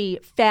 how she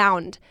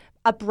found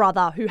a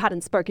brother who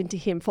hadn't spoken to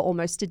him for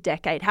almost a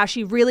decade, how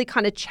she really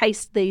kind of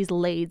chased these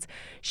leads.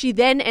 She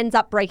then ends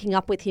up breaking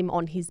up with him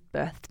on his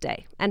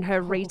birthday, and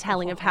her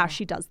retelling of how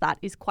she does that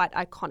is quite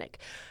iconic.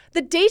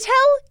 The detail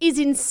is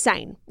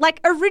insane. Like,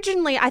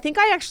 originally, I think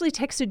I actually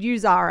texted you,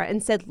 Zara,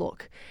 and said,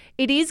 look,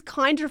 it is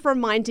kind of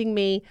reminding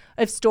me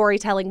of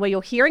storytelling where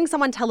you're hearing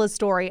someone tell a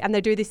story and they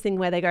do this thing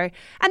where they go,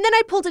 and then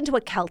I pulled into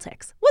a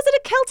Celtex. Was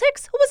it a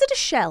Celtex or was it a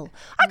Shell?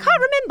 I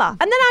can't remember.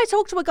 And then I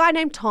talked to a guy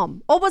named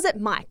Tom, or was it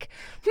Mike?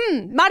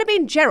 Might have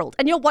been Gerald.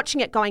 And you're watching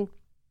it going,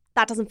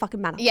 that doesn't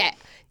fucking matter. Yeah.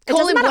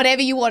 Call him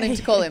whatever you want him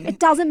to call him. It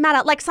doesn't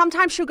matter. Like,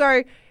 sometimes she'll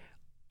go,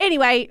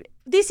 anyway,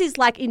 this is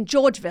like in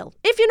Georgeville.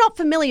 If you're not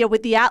familiar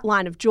with the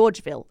outline of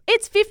Georgeville,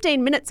 it's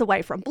 15 minutes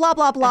away from blah,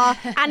 blah, blah,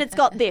 and it's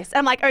got this.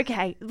 I'm like,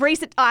 okay,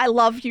 Reese, I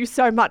love you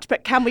so much,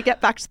 but can we get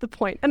back to the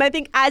point? And I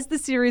think as the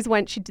series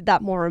went, she did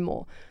that more and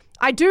more.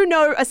 I do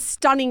know a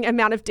stunning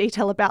amount of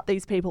detail about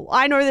these people.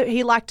 I know that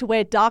he liked to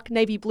wear dark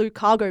navy blue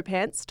cargo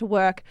pants to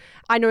work.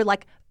 I know,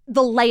 like,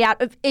 the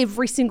layout of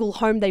every single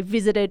home they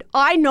visited.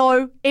 I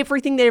know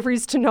everything there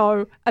is to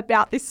know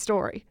about this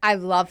story. I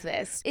love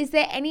this. Is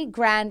there any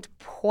grand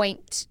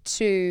point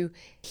to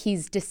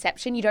his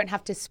deception? You don't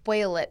have to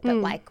spoil it, but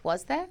like,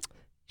 was there?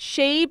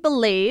 She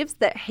believes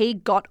that he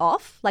got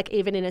off, like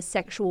even in a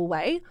sexual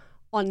way,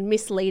 on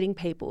misleading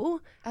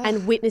people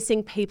and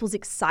witnessing people's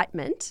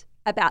excitement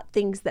about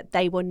things that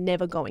they were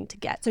never going to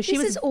get. So she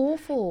was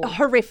awful.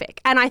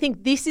 Horrific. And I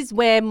think this is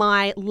where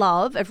my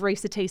love of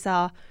Reesa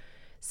Teesa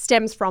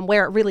stems from,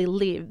 where it really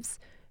lives.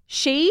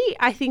 She,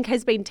 I think,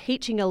 has been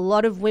teaching a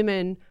lot of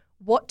women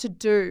what to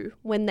do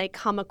when they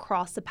come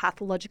across a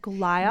pathological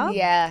liar.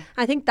 Yeah.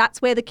 I think that's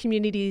where the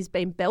community has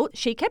been built.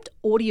 She kept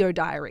audio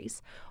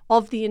diaries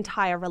of the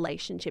entire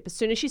relationship. As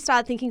soon as she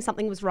started thinking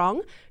something was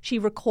wrong, she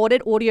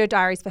recorded audio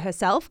diaries for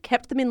herself,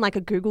 kept them in like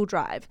a Google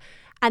Drive,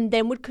 and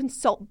then would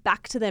consult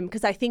back to them,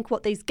 because I think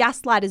what these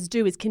gaslighters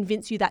do is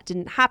convince you that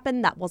didn't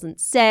happen, that wasn't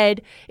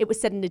said, it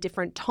was said in a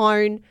different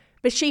tone.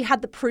 But she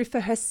had the proof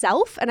for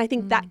herself, and I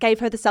think that gave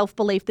her the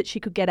self-belief that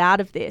she could get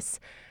out of this.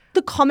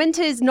 The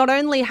commenters not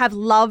only have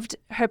loved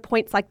her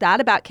points like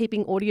that about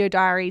keeping audio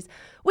diaries,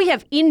 we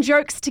have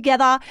in-jokes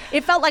together.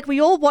 It felt like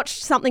we all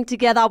watched something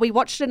together. We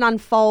watched it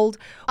unfold.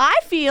 I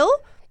feel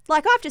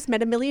like I've just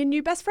met a million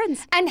new best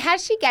friends. And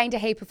has she gained a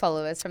heap of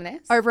followers from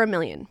this? Over 1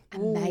 million.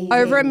 Amazing.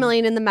 Over 1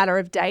 million in the matter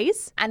of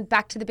days. And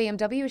back to the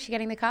BMW, is she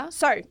getting the car?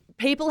 So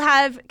people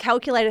have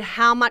calculated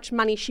how much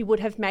money she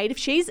would have made if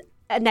she's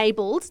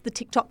enabled the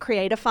TikTok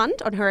Creator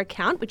Fund on her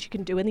account, which you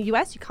can do in the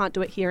US. You can't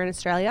do it here in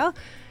Australia.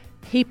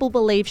 People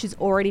believe she's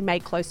already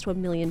made close to $1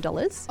 million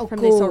from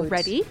this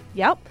already.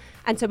 Yep.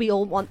 And so we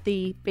all want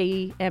the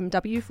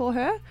BMW for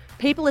her.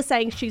 People are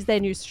saying she's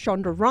their new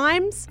Shonda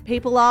Rhimes.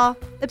 People are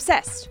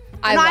obsessed.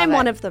 And I'm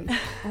one of them.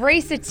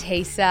 Reesa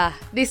Teesa,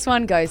 this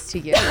one goes to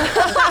you.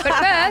 But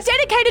first,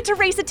 dedicated to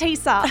Reesa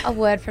Teesa. A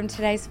word from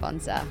today's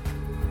sponsor.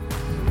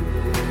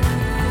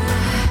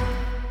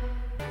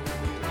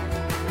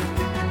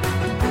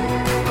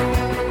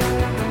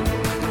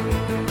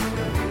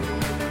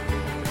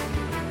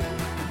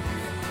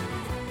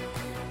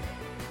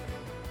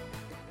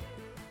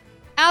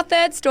 Our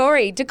third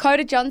story,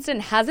 Dakota Johnson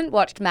hasn't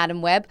watched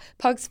Madam Web,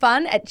 pokes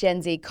fun at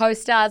Gen Z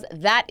co-stars.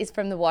 That is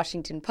from the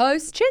Washington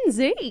Post. Gen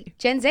Z.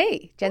 Gen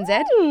Z,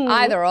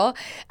 either or.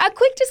 A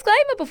quick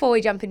disclaimer before we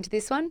jump into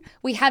this one.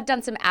 We have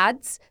done some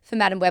ads for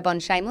Madam Web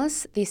on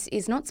Shameless. This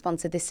is not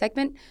sponsored, this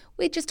segment.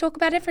 We just talk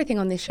about everything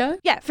on this show.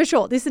 Yeah, for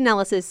sure. This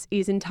analysis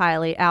is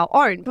entirely our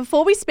own.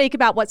 Before we speak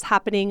about what's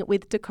happening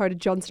with Dakota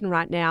Johnson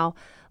right now,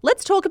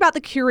 let's talk about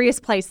The Curious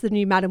Place, the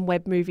new Madam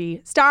Web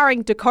movie,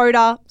 starring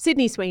Dakota,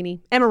 Sydney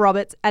Sweeney, Emma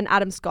Roberts, and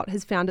Adam Scott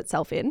has found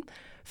itself in.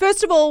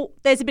 First of all,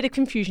 there's a bit of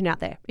confusion out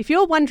there. If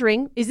you're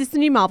wondering, is this the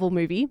new Marvel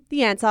movie?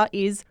 The answer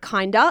is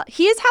kinda.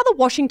 Here's how the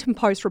Washington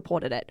Post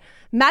reported it.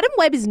 Madam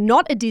Web is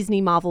not a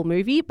Disney Marvel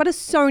movie, but a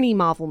Sony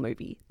Marvel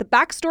movie. The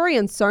backstory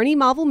on Sony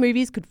Marvel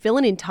movies could fill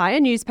an entire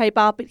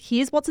newspaper, but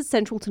here's what's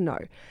essential to know.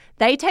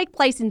 They take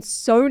place in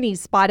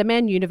Sony's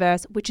Spider-Man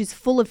universe, which is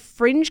full of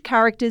fringe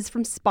characters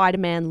from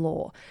Spider-Man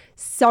lore.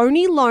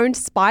 Sony loaned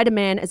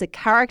Spider-Man as a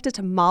character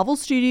to Marvel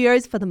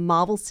Studios for the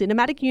Marvel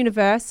Cinematic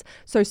Universe,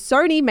 so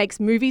Sony makes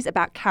movies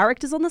about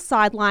characters on the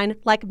sideline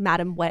like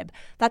Madam Web.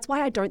 That's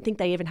why I don't think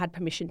they even had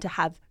permission to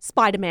have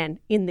Spider-Man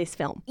in this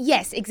film.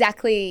 Yes,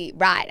 exactly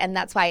right. And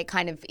that's why it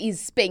kind of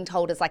is being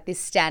told as like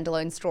this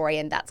standalone story,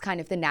 and that's kind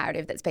of the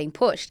narrative that's being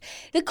pushed.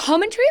 The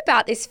commentary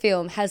about this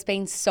film has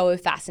been so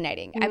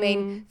fascinating. I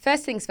mean,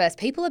 first things first,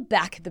 people are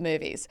back at the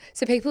movies.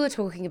 So people are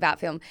talking about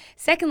film.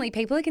 Secondly,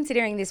 people are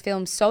considering this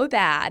film so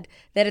bad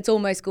that it's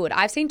almost good.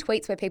 I've seen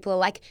tweets where people are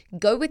like,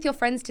 go with your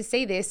friends to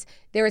see this.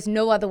 There is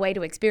no other way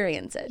to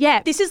experience it.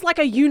 Yeah, this is like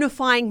a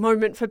unifying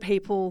moment for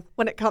people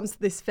when it comes to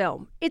this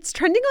film. It's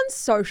trending on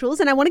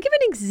socials, and I want to give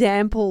an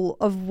example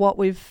of what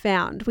we've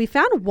found. We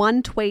found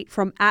one tweet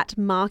from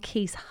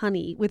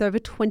 @MarquiseHoney with over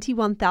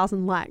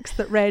 21,000 likes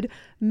that read,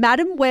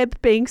 Madam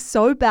Web being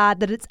so bad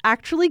that it's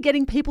actually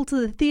getting people to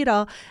the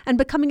theatre and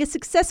becoming a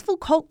successful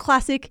cult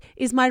classic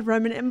is my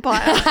Roman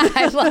Empire.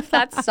 I love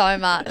that so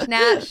much.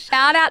 Now,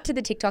 shout out to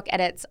the TikTok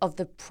edits of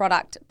the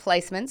product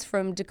placements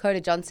from Dakota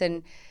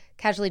Johnson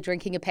casually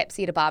drinking a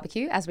Pepsi at a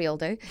barbecue, as we all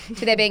do,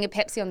 to there being a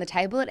Pepsi on the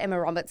table at Emma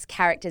Roberts'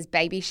 character's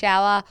baby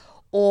shower,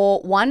 or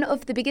one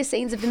of the biggest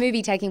scenes of the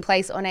movie taking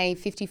place on a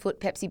 50-foot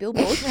Pepsi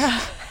billboard.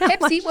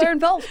 Pepsi were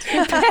involved.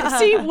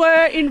 Pepsi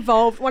were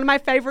involved. One of my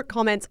favourite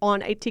comments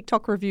on a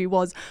TikTok review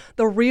was,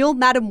 the real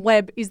Madam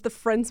Web is the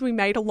friends we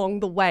made along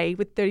the way,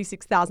 with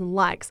 36,000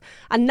 likes.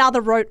 Another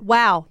wrote,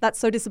 wow, that's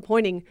so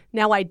disappointing.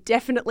 Now I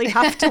definitely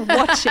have to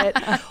watch it.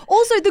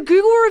 Also, the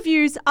Google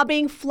reviews are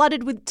being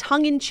flooded with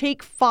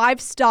tongue-in-cheek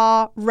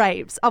 5-star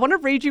raves. I want to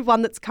read you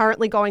one that's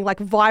currently going like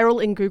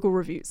viral in Google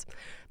reviews.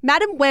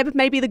 Madam Web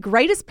may be the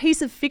greatest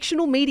piece of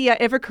fictional media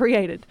ever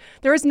created.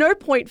 There is no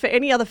point for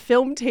any other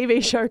film,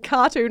 TV show,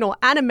 cartoon or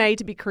anime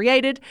to be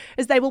created,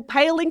 as they will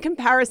pale in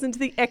comparison to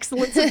the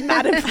excellence of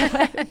Madam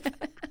Web.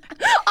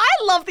 I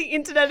love the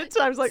internet at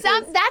times like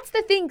this. That's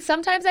the thing.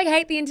 Sometimes I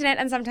hate the internet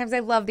and sometimes I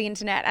love the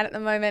internet. And at the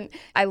moment,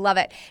 I love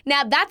it.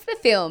 Now, that's the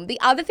film. The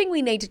other thing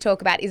we need to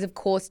talk about is, of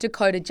course,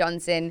 Dakota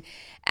Johnson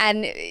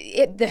and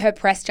her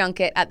press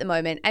junket at the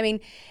moment. I mean,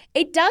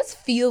 it does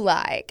feel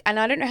like, and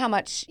I don't know how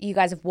much you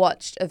guys have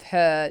watched of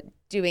her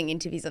doing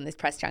interviews on this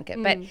press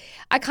junket, but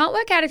I can't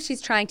work out if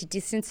she's trying to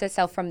distance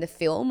herself from the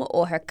film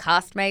or her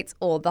castmates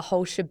or the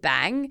whole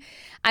shebang.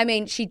 I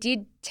mean, she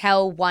did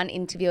tell one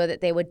interviewer that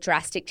there were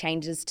drastic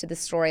changes to the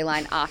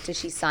storyline after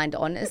she signed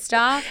on as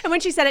star. And when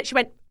she said it, she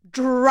went,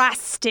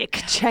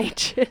 drastic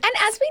changes. And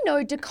as we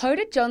know,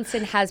 Dakota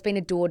Johnson has been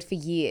adored for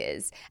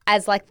years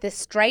as like the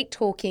straight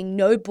talking,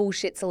 no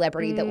bullshit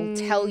celebrity that will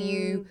tell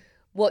you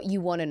what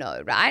you want to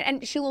know, right?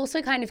 And she'll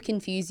also kind of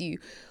confuse you.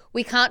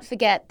 We can't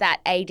forget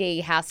that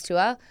AD house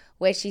tour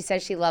where she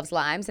says she loves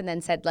limes and then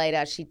said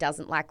later she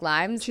doesn't like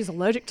limes. She's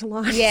allergic to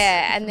limes.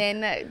 Yeah, and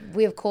then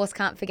we of course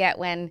can't forget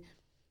when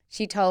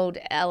she told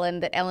Ellen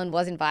that Ellen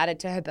was invited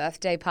to her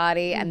birthday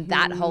party and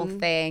that whole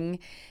thing.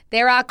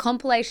 There are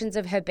compilations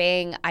of her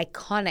being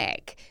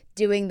iconic,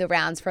 doing the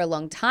rounds for a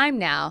long time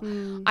now.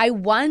 I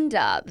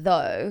wonder,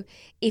 though,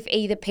 if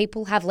either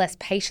people have less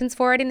patience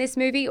for it in this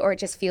movie or it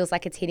just feels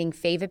like it's hitting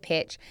fever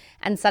pitch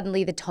and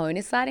suddenly the tone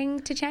is starting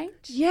to change.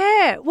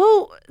 Yeah,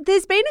 well,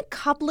 there's been a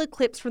couple of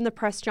clips from the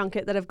press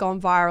junket that have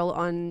gone viral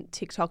on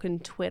TikTok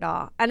and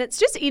Twitter, and it's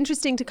just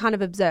interesting to kind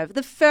of observe.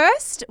 The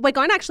first, we're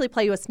going to actually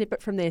play you a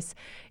snippet from this,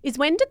 is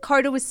when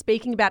Dakota was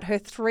speaking about her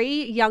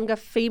 3 younger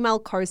female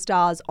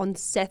co-stars on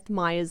Seth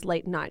Meyers'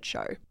 late night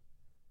show.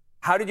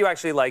 How did you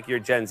actually like your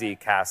Gen Z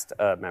cast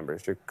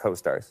members, your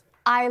co-stars?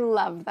 I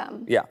love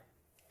them. Yeah.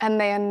 And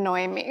they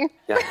annoy me.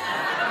 Yeah.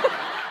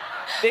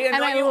 They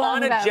annoy I you love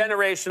on a them.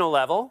 generational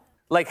level?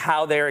 Like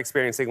how they're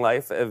experiencing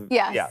life?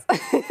 Yes.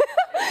 Yeah.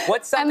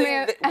 What's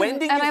something, when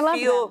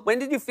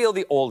did you feel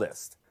the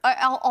oldest?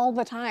 All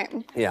the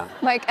time. Yeah.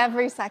 Like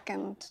every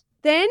second.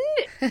 Then,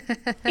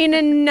 in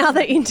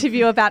another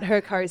interview about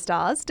her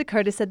co-stars,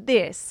 Dakota said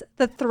this: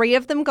 the 3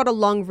 of them got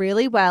along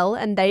really well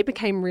and they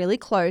became really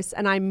close,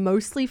 and I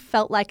mostly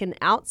felt like an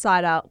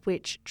outsider,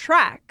 which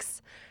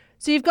tracks.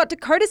 So you've got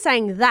Dakota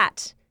saying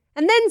that.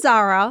 And then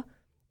Zara,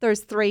 those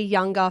 3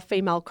 younger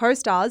female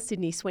co-stars,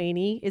 Sydney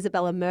Sweeney,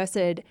 Isabella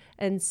Merced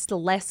and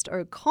Celeste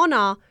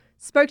O'Connor,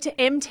 spoke to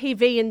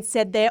MTV and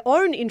said their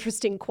own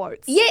interesting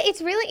quotes. Yeah,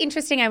 it's really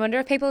interesting. I wonder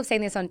if people have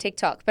seen this on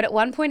TikTok. But at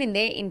one point in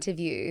their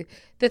interview,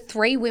 the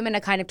 3 women are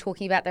kind of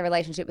talking about their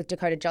relationship with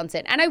Dakota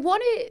Johnson. And I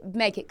want to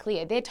make it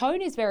clear, their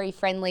tone is very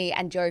friendly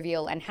and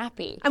jovial and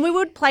happy. And we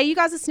would play you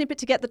guys a snippet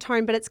to get the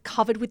tone, but it's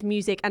covered with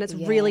music and it's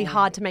really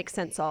hard to make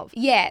sense of.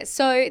 Yeah,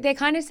 so they're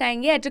kind of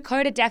saying, yeah,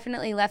 Dakota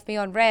definitely left me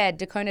on red.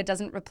 Dakota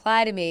doesn't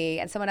reply to me.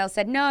 And someone else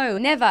said, no,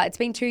 never. It's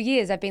been 2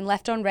 years. I've been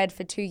left on red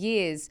for 2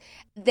 years.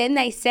 Then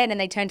they said, and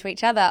they turned to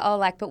each other, oh,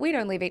 like, but we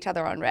don't leave each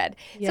other on red.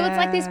 Yeah. So it's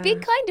like this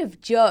big kind of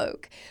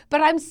joke.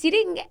 But I'm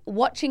sitting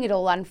watching it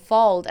all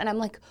unfold and I'm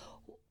like,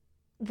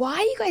 why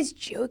are you guys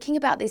joking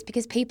about this?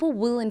 Because people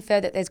will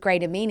infer that there's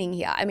greater meaning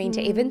here. I mean,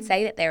 to even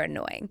say that they're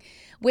annoying.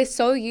 We're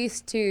so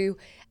used to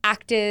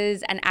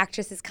actors and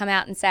actresses come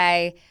out and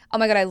say, oh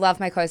my God, I love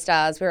my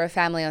co-stars. We're a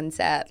family on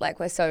set. Like,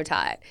 we're so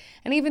tight.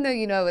 And even though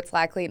you know it's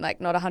likely like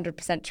not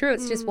 100% true,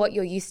 it's just what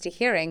you're used to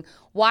hearing.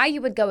 Why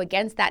you would go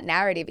against that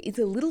narrative is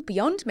a little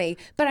beyond me,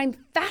 but I'm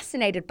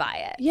fascinated by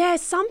it. Yeah,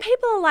 some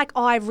people are like,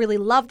 oh, I really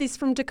love this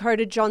from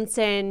Dakota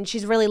Johnson.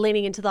 She's really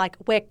leaning into like,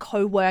 we're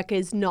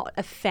co-workers, not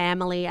a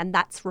family, and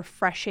that's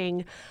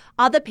refreshing.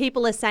 Other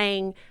people are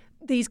saying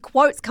these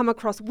quotes come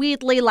across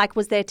weirdly, like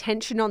was there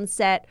tension on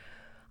set?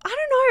 I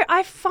don't know.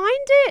 I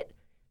find it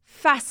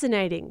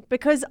fascinating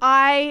because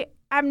I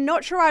am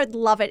not sure I would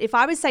love it if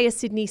I was, say, a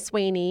Sydney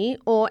Sweeney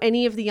or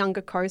any of the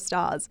younger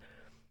co-stars.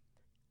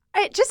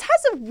 It just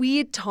has a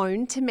weird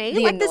tone to me.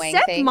 The like the annoying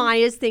Seth thing.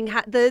 Meyers thing,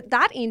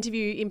 that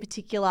interview in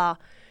particular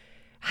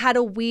had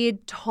a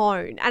weird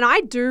tone. And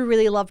I do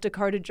really love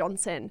Dakota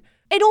Johnson.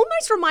 It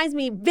almost reminds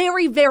me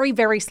very, very,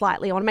 very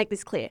slightly, I want to make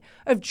this clear,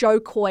 of Joe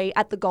Coy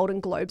at the Golden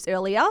Globes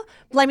earlier,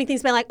 blaming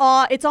things, being like,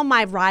 oh, it's on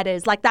my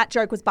writers. Like that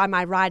joke was by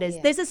my writers.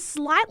 Yeah. There's a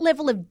slight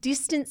level of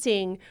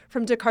distancing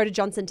from Dakota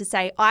Johnson to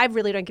say, I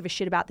really don't give a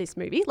shit about this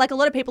movie. Like a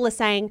lot of people are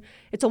saying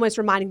it's almost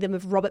reminding them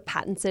of Robert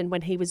Pattinson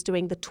when he was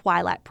doing the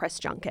Twilight press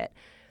junket.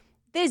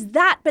 There's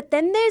that, but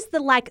then there's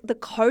the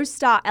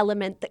co-star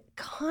element that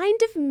kind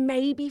of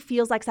maybe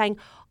feels like saying,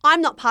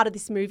 I'm not part of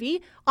this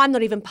movie. I'm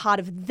not even part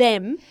of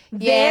them.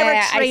 They're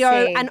a trio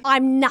and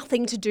I'm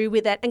nothing to do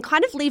with it, and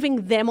kind of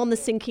leaving them on the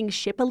sinking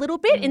ship a little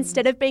bit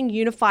instead of being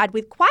unified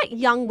with quite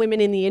young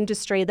women in the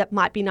industry that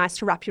might be nice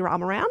to wrap your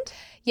arm around.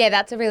 Yeah,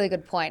 that's a really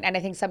good point. And I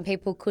think some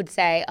people could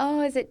say,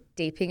 oh, is it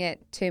deeping it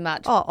too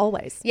much? Oh,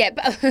 always. Yeah.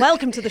 But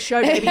welcome to the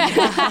show, baby.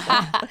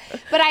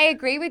 But I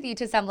agree with you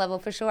to some level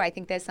for sure. I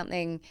think there's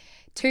something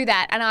to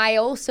that. And I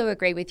also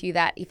agree with you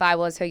that if I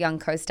was her young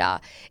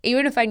co-star,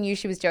 even if I knew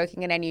she was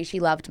joking and I knew she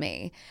loved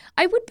me,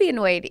 I would be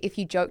annoyed if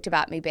you joked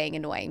about me being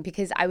annoying,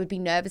 because I would be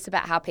nervous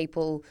about how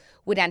people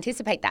would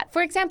anticipate that.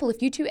 For example,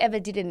 if you two ever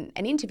did an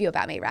interview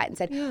about me, right, and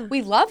said,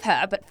 we love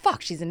her, but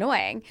fuck, she's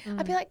annoying,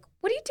 I'd be like,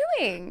 what are you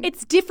doing?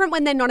 It's different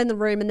when they're not in the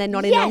room and they're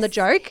not in on the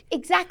joke.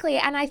 Exactly.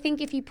 And I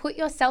think if you put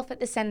yourself at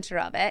the center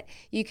of it,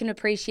 you can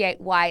appreciate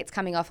why it's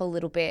coming off a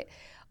little bit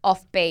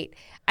offbeat.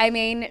 I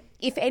mean,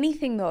 if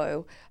anything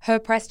though, her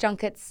press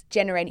junket's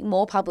generating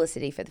more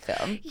publicity for the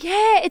film.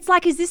 Yeah, it's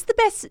like, is this the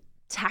best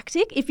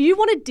tactic? If you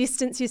want to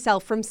distance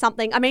yourself from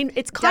something, I mean,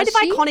 it's kind of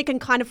iconic and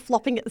kind of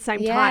flopping at the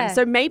same time.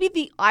 So maybe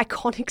the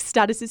iconic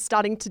status is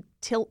starting to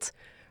tilt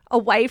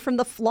away from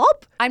the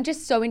flop. I'm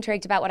just so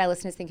intrigued about what our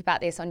listeners think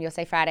about this on Your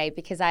Say Friday,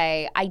 because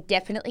I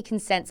definitely can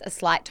sense a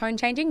slight tone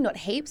changing, not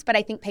heaps, but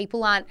I think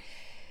people aren't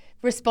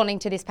responding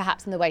to this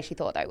perhaps in the way she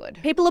thought they would.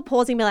 People are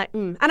pausing, be like,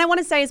 And I want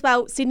to say as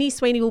well, Sydney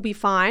Sweeney will be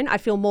fine. I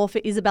feel more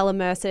for Isabella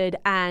Merced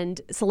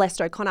and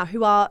Celeste O'Connor,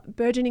 who are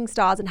burgeoning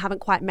stars and haven't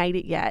quite made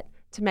it yet,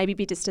 to maybe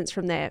be distanced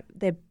from their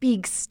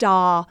big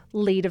star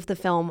lead of the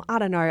film. I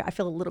don't know. I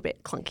feel a little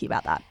bit clunky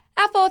about that.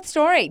 Our fourth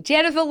story,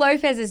 Jennifer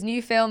Lopez's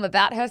new film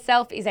about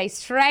herself is a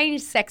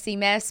strange, sexy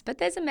mess, but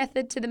there's a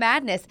method to the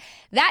madness.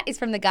 That is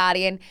from The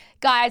Guardian.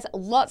 Guys,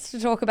 lots to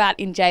talk about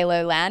in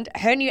JLo land.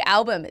 Her new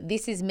album,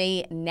 This Is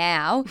Me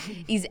Now,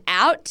 is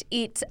out.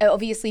 It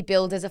obviously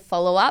billed as a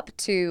follow-up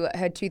to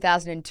her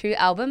 2002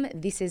 album,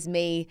 This Is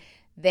Me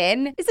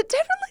Then. Is it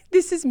definitely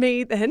This Is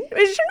Me Then?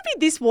 It shouldn't be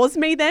This Was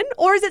Me Then?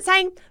 Or is it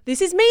saying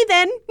This Is Me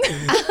Then?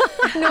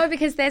 No,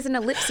 because there's an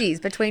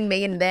ellipses between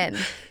me and then.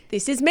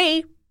 This is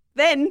me.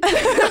 Then.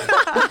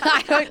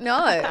 I don't know.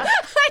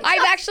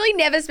 I've actually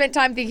never spent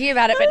time thinking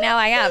about it, but now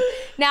I am.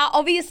 Now,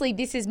 obviously,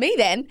 This Is Me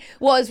Then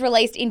was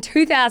released in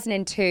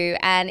 2002,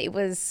 and it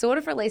was sort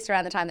of released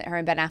around the time that her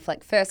and Ben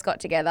Affleck first got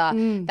together.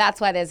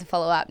 That's why there's a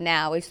follow-up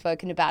now. We've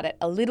spoken about it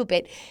a little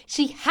bit.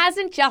 She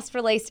hasn't just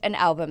released an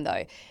album,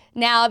 though.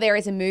 Now there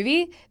is a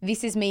movie,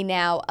 This Is Me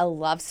Now, a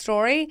love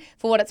story.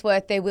 For what it's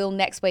worth, there will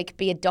next week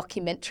be a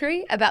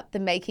documentary about the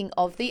making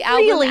of the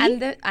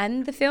album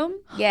and the film.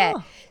 Yeah.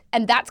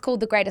 And that's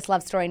called The Greatest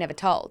Love Story Never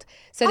Told.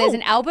 So there's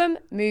an album,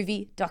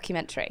 movie,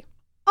 documentary.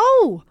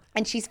 Oh.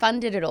 And she's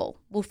funded it all.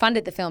 Well,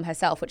 funded the film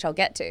herself, which I'll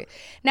get to.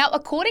 Now,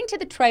 according to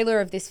the trailer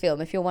of this film,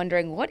 if you're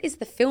wondering what is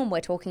the film we're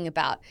talking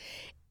about,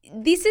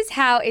 this is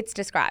how it's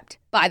described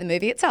by the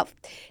movie itself.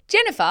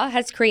 Jennifer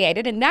has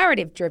created a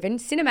narrative-driven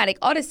cinematic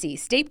odyssey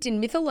steeped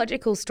in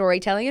mythological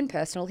storytelling and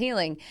personal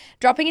healing.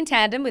 Dropping in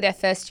tandem with her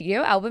first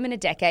studio album in a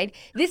decade,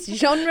 this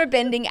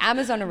genre-bending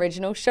Amazon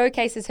original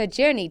showcases her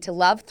journey to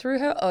love through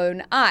her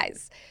own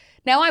eyes.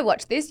 Now, I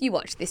watched this. You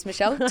watched this,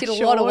 Michelle. Did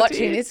a lot of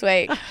watching this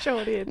week. I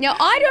sure did. Now,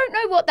 I don't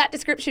know what that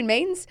description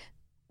means,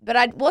 but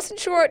I wasn't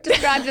sure it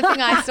described the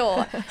thing I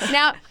saw.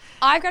 Now,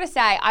 I've got to say,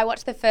 I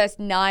watched the first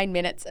 9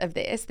 minutes of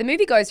this. The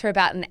movie goes for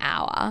about an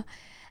hour.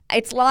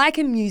 It's like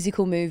a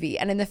musical movie.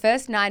 And in the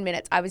first 9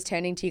 minutes, I was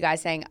turning to you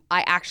guys saying,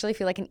 I actually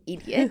feel like an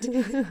idiot.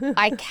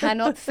 I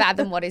cannot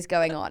fathom what is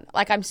going on.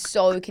 Like, I'm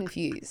so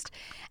confused.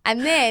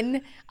 And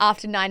then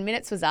after 9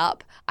 minutes was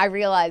up, I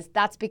realized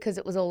that's because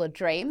it was all a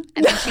dream.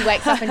 And then she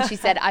wakes up and she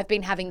said, I've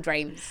been having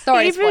dreams.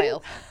 Sorry to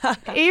spoil.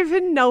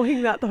 Even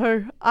knowing that,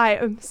 though, I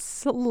am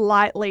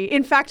slightly,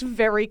 in fact,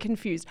 very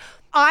confused.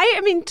 I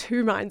am in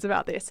two minds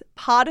about this.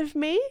 Part of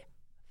me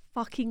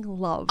fucking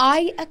loved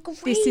I agree.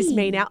 This Is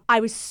Me Now.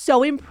 I was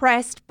so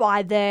impressed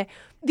by the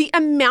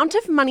amount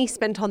of money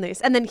spent on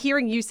this, and then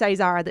hearing you say,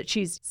 Zara, that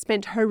she's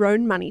spent her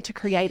own money to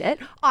create it,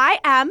 I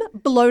am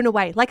blown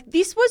away. Like,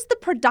 this was the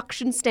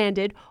production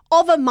standard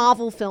of a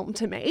Marvel film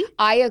to me.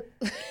 I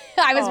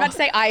was about to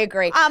say I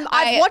agree.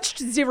 I've watched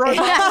zero.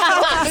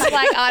 I was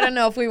like, I don't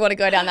know if we want to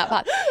go down that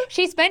path.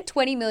 She spent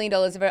 $20 million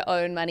of her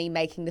own money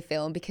making the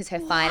film because her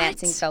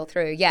financing fell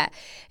through. Yeah.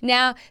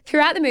 Now,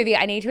 throughout the movie,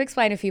 I need to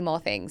explain a few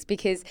more things,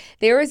 because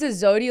there is a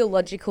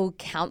zodiological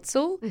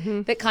council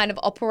that kind of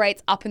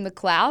operates up in the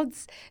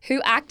clouds,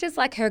 who act as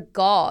like her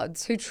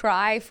gods, who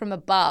try from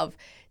above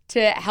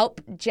to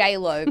help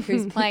J-Lo,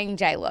 who's playing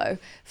J-Lo,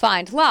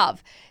 find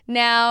love.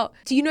 Now,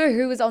 do you know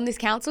who was on this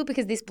council?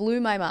 Because this blew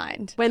my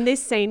mind. When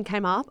this scene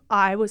came up,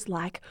 I was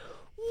like,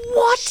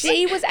 What?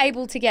 She was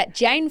able to get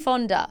Jane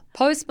Fonda,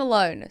 Post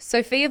Malone,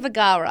 Sofia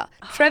Vergara,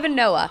 Trevor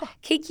Noah,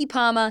 Keke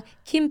Palmer,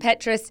 Kim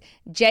Petras,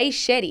 Jay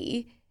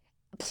Shetty,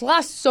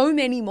 plus so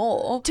many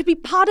more. To be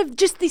part of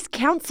just this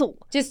council.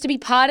 Just to be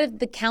part of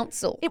the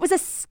council. It was a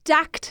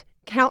stacked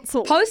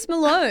council. Post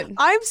Malone.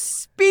 I'm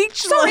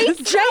speechless. Sorry,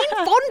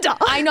 Jane Fonda.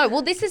 I know.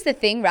 Well, this is the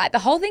thing, right? The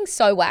whole thing's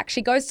so whack.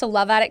 She goes to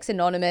Love Addicts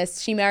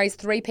Anonymous. She marries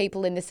 3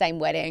 people in the same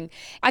wedding.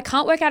 I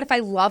can't work out if I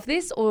love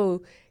this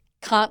or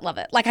can't love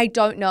it. Like, I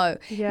don't know.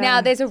 Yeah.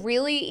 Now, there's a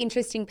really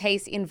interesting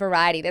piece in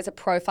Variety. There's a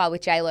profile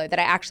with JLo that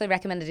I actually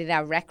recommended in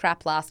our Rec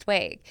Wrap last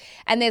week.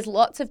 And there's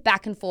lots of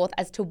back and forth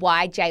as to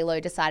why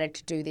JLo decided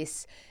to do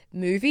this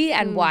movie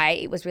and why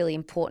it was really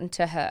important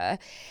to her.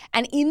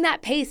 And in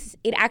that piece,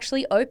 it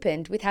actually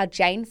opened with how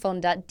Jane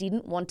Fonda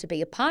didn't want to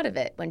be a part of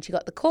it when she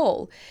got the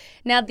call.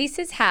 Now, this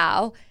is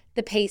how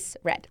the piece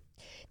read.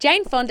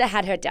 Jane Fonda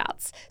had her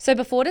doubts, so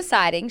before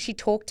deciding, she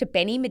talked to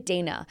Benny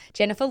Medina,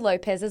 Jennifer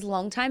Lopez's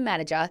longtime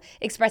manager,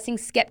 expressing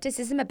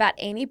skepticism about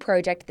any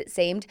project that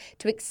seemed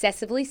to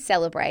excessively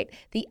celebrate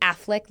the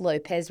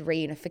Affleck-Lopez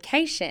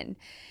reunification.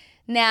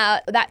 Now,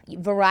 that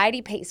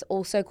Variety piece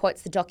also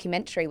quotes the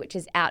documentary, which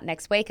is out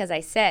next week, as I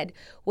said,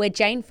 where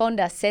Jane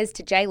Fonda says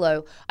to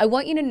JLo, I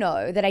want you to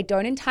know that I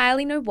don't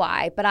entirely know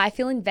why, but I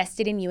feel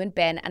invested in you and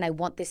Ben and I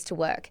want this to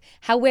work.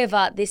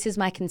 However, this is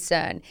my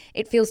concern.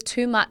 It feels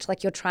too much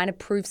like you're trying to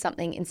prove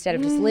something instead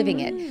of just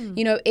living it.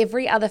 You know,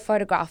 every other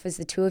photograph is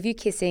the 2 of you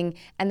kissing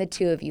and the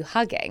 2 of you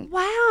hugging.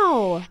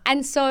 Wow.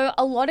 And so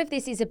a lot of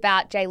this is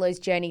about JLo's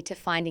journey to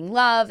finding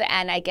love,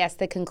 and I guess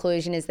the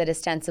conclusion is that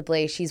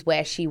ostensibly she's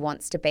where she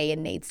wants to be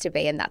and needs to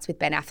be, and that's with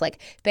Ben Affleck.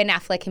 Ben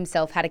Affleck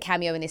himself had a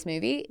cameo in this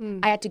movie.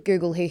 I had to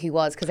Google who he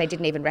was because I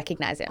didn't even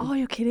recognize him. Oh,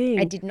 you're kidding.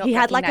 I did not He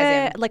had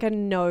recognize him. like a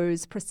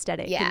nose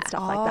prosthetic and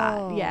stuff like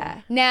that.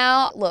 Yeah.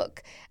 Now,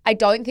 look, I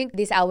don't think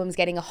this album's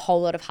getting a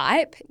whole lot of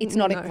hype. It's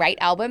not a great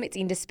album. It's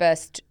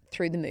interspersed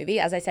through the movie.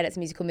 As I said, it's a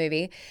musical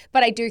movie.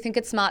 But I do think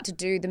it's smart to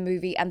do the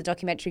movie and the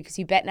documentary because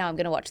you bet now I'm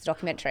going to watch the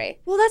documentary.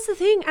 Well, that's the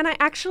thing. And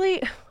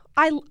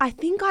I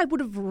think I would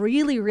have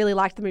really, really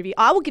liked the movie.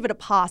 I will give it a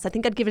pass. I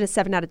think I'd give it a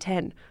 7 out of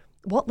 10.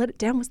 What let it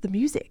down was the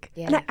music.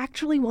 Yeah. And I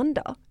actually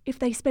wonder if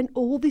they spent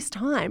all this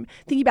time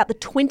thinking about the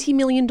 $20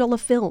 million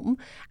film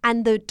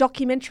and the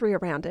documentary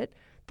around it,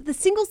 but the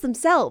singles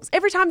themselves,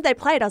 every time they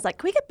played, I was like,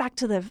 can we get back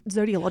to the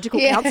Zodiological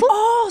Council?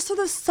 Oh, so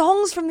the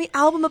songs from the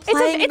album are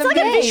playing in It's the like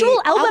movie. a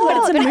visual album, but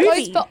it's a But movie.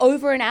 it goes for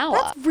over an hour.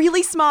 That's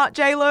really smart,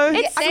 JLo.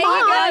 It's There you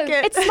smart. go. I like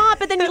it. It's smart,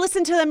 but then you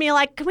listen to them and you're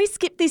like, can we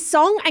skip this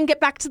song and get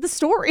back to the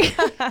story?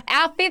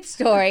 Our 5th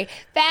story.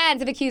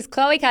 Fans have accused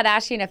Khloe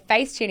Kardashian of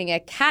face-tuning a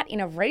cat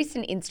in a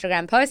recent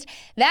Instagram post.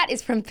 That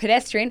is from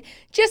Pedestrian.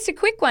 Just a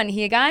quick one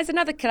here, guys.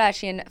 Another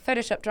Kardashian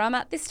Photoshop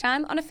drama, this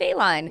time on a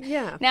feline.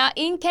 Yeah. Now,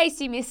 in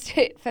case you missed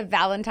it for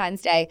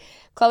Valentine's Day,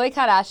 Khloe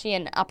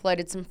Kardashian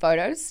uploaded some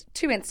photos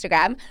to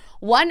Instagram.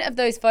 One of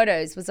those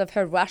photos was of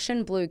her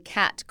Russian blue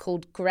cat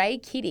called Grey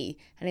Kitty,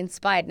 an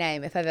inspired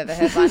name if I've ever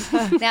heard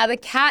one. Now, the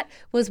cat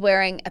was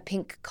wearing a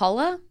pink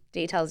collar.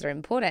 Details are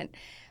important.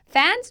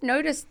 Fans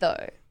noticed,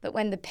 though, that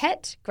when the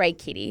pet Grey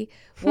Kitty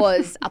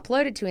was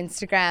uploaded to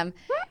Instagram,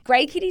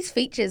 Grey Kitty's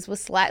features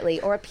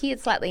were appeared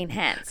slightly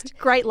enhanced.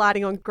 Great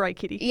lighting on Grey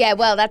Kitty. Yeah,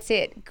 well, that's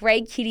it.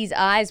 Grey Kitty's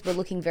eyes were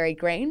looking very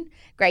green.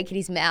 Grey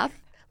Kitty's mouth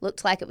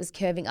looked like it was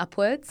curving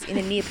upwards in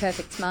a near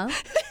perfect smile.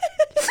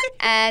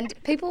 And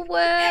people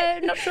were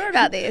not sure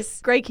about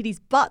this. Grey Kitty's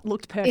butt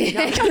looked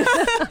perfect.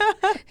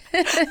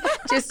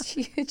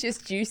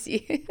 just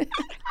juicy.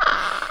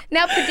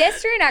 Now,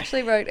 Pedestrian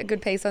actually wrote a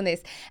good piece on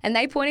this, and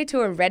they pointed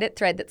to a Reddit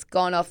thread that's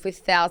gone off with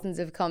thousands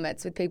of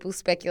comments with people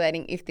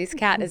speculating if this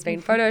cat has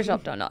been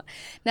photoshopped or not.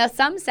 Now,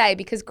 some say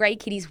because Grey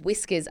Kitty's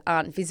whiskers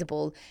aren't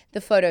visible,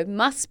 the photo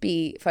must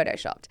be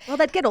photoshopped. Well,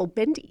 they'd get all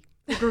bendy.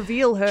 They'd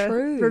reveal her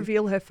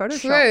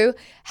Photoshop. True.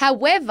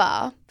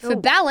 However, for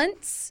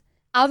balance,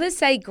 others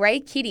say Grey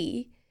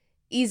Kitty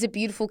is a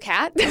beautiful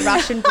cat, a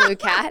Russian blue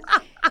cat,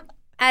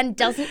 and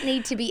doesn't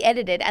need to be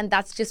edited, and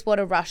that's just what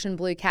a Russian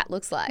blue cat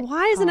looks like.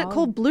 Why isn't it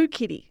called Blue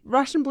Kitty?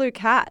 Russian blue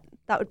cat.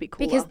 That would be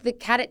cooler. Because the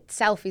cat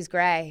itself is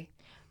grey.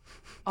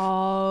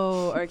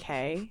 Oh,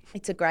 okay.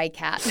 It's a grey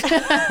cat.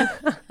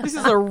 This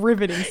is a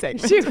riveting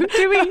segment.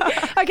 do we?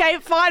 Okay,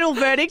 final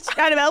verdict.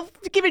 Annabelle,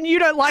 given you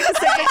don't like a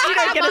segment, you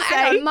don't get a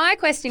Hang say. on, my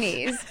question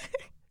is,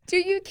 do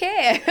you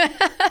care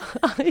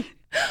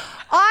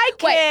I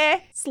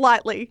care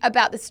slightly.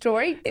 about the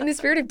story? In the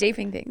spirit of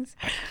deeping things,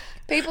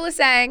 people are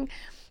saying,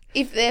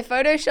 if they're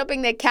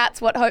photoshopping their cats,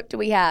 what hope do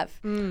we have?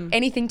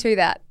 Anything to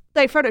that?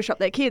 They Photoshop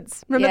their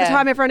kids. Remember Yeah. the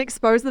time everyone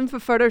exposed them for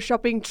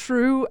Photoshopping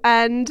True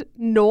and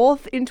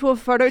North into a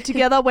photo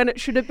together when it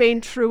should have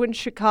been True and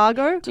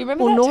Chicago? Do you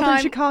remember or that North time?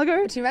 and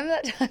Chicago? Do you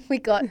remember that time we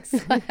got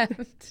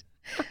slammed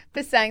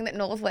for saying that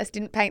Northwest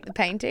didn't paint the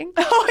painting.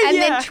 Oh, and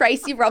yeah. then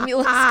Tracy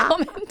Romulus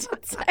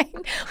commented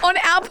saying on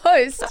our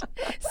post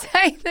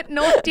saying that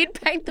North did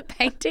paint the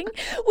painting.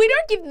 We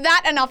don't give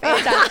that enough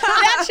airtime.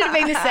 That should have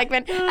been the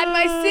segment. And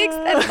my sixth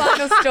and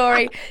final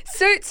story,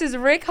 Suits'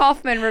 Rick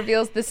Hoffman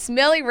reveals the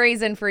smelly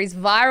reason for his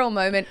viral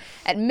moment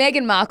at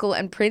Meghan Markle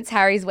and Prince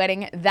Harry's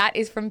wedding. That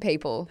is from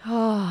People.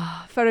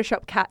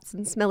 Photoshop cats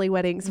and smelly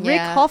weddings. Yeah.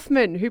 Rick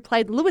Hoffman, who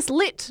played Lewis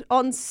Litt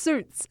on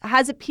Suits,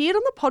 has appeared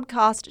on the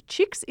podcast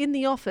Chicks in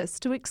the Office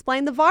to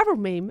explain the viral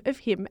meme of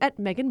him at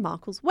Meghan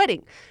Markle's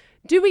wedding.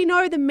 Do we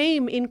know the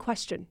meme in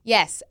question?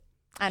 Yes,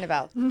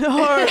 Annabelle.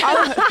 No,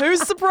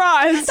 who's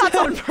surprised? That's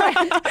on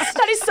brand.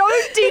 That is so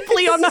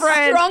deeply on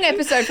brand. Strong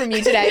episode from you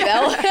today,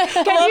 Belle.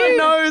 A lot of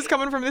no's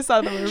coming from this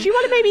side of the room. Do you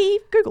want to maybe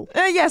Google?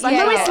 Yes, I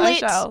Yeah. will. Lewis I Litt.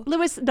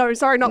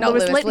 shall. Not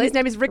Lewis Litt. Litt. His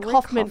name is Rick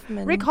Hoffman.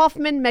 Hoffman. Rick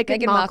Hoffman, Meghan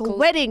Meghan Markle Markle.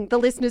 wedding. The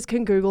listeners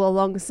can Google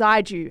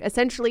alongside you.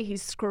 Essentially,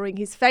 he's screwing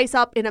his face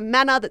up in a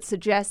manner that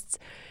suggests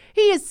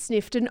he has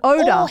sniffed an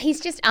odour. Or he's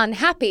just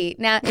unhappy.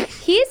 Now,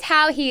 here's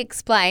how he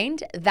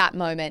explained that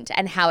moment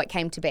and how it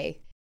came to be.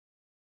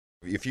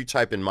 If you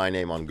type in my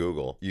name on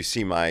Google, you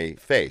see my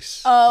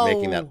face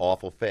making that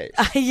awful face.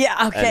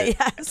 Yeah, okay,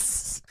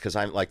 yes. Because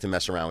I like to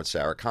mess around with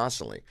Sarah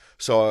constantly.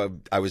 So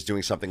I was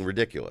doing something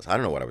ridiculous. I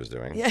don't know what I was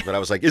doing, but I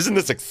was like, isn't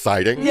this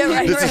exciting? Yeah,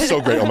 right, This right. is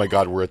so great. Oh my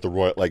God, we're at the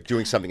Royal, like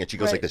doing something. And she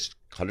goes Right. like this,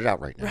 cut it out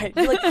right now. Right.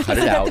 You're like, Cut it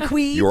 "Is that out. the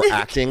Queen?" You're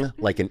acting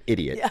like an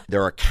idiot. Yeah.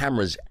 There are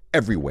cameras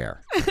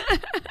everywhere.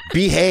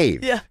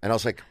 Behave. Yeah. And I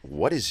was like,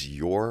 what is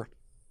your,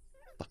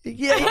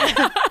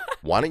 Yeah.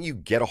 why don't you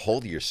get a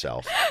hold of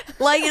yourself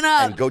Lighten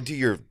up. and go do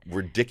your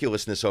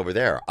ridiculousness over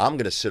there. I'm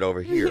going to sit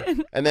over here.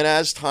 And then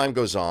as time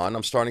goes on,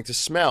 I'm starting to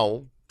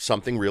smell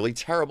something really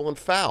terrible and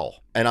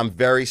foul. And I'm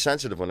very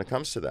sensitive when it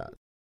comes to that.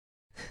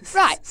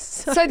 Right.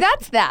 So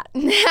that's that.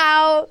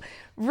 Now,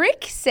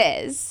 Rick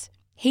says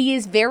he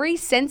is very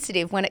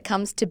sensitive when it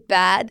comes to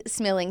bad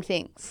smelling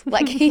things.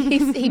 Like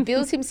he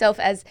bills himself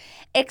as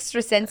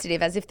extra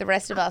sensitive, as if the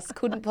rest of us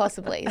couldn't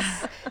possibly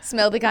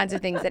smell the kinds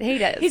of things that he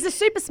does. He's a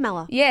super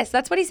smeller. Yes,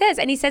 that's what he says.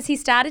 And he says he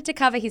started to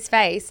cover his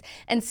face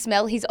and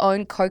smell his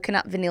own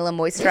coconut vanilla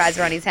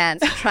moisturizer on his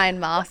hands to try and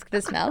mask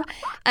the smell.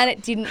 And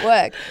it didn't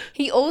work.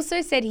 He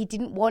also said he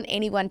didn't want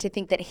anyone to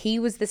think that he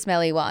was the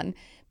smelly one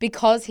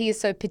because he is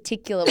so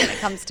particular when it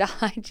comes to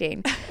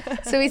hygiene.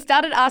 So he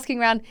started asking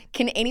around,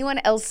 can anyone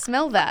else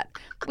smell that?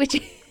 Which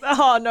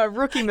Oh, no,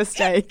 rookie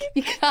mistake.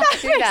 you can't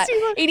do that.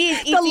 It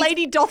is. The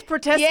lady doth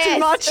protest too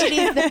much. It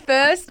is the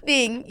first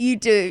thing you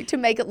do to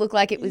make it look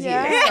like it was you.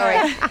 Yeah.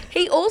 Sorry.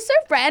 He also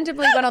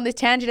randomly went on this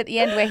tangent at the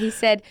end where he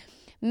said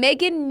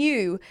Meghan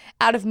knew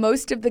out of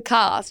most of the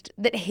cast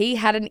that he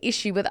had an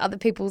issue with other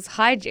people's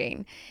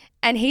hygiene.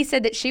 And he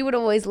said that she would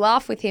always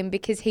laugh with him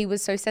because he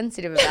was so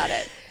sensitive about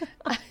it.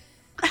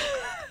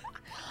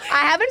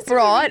 I haven't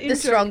brought the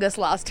strongest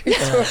last two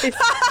stories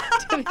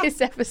to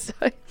this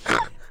episode.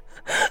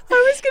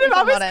 If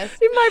I'm honest.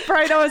 In my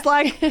brain, I was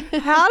like,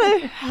 how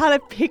to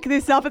pick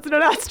this up. It's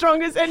not our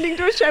strongest ending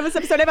to a Shameless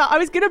episode ever. I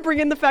was going to bring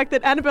in the fact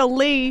that Annabelle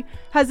Lee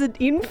has an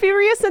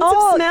inferior sense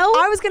of smell.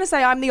 I was going to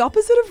say I'm the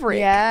opposite of Rick.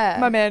 Yeah.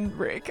 My man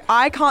Rick.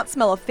 I can't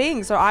smell a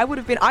thing, so I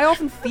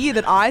often fear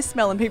that I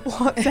smell and people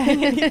aren't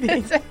saying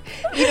anything. So,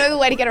 you know the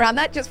way to get around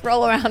that? Just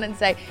roll around and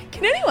say,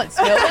 can anyone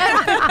smell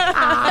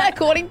that?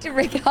 According to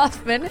Rick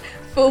Hoffman,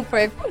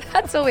 foolproof.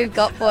 That's all we've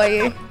got for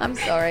you. I'm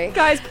sorry.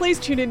 Guys, please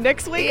tune in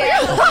next week.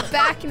 Yeah, we'll be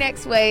back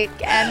next week.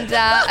 And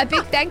a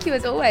big thank you,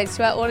 as always,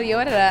 to our audio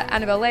editor,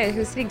 Annabelle Lee,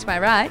 who's sitting to my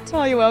right.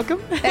 Oh, you're welcome.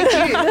 Thank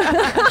you.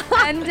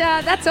 And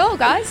that's all,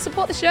 guys.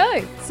 Support the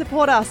show.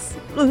 Support us.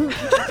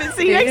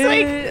 See you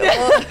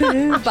next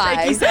week. Bye.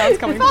 Shaky sounds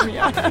coming from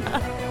you.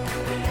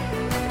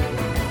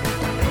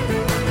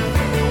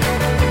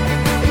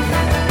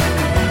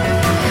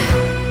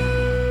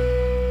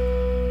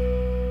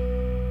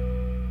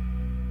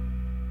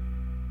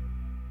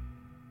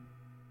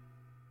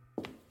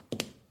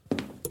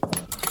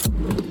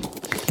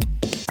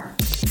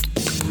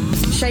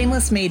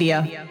 Shameless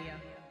Media.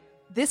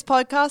 This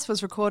podcast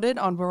was recorded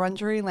on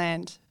Wurundjeri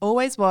land.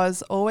 Always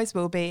was, always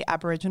will be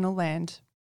Aboriginal land.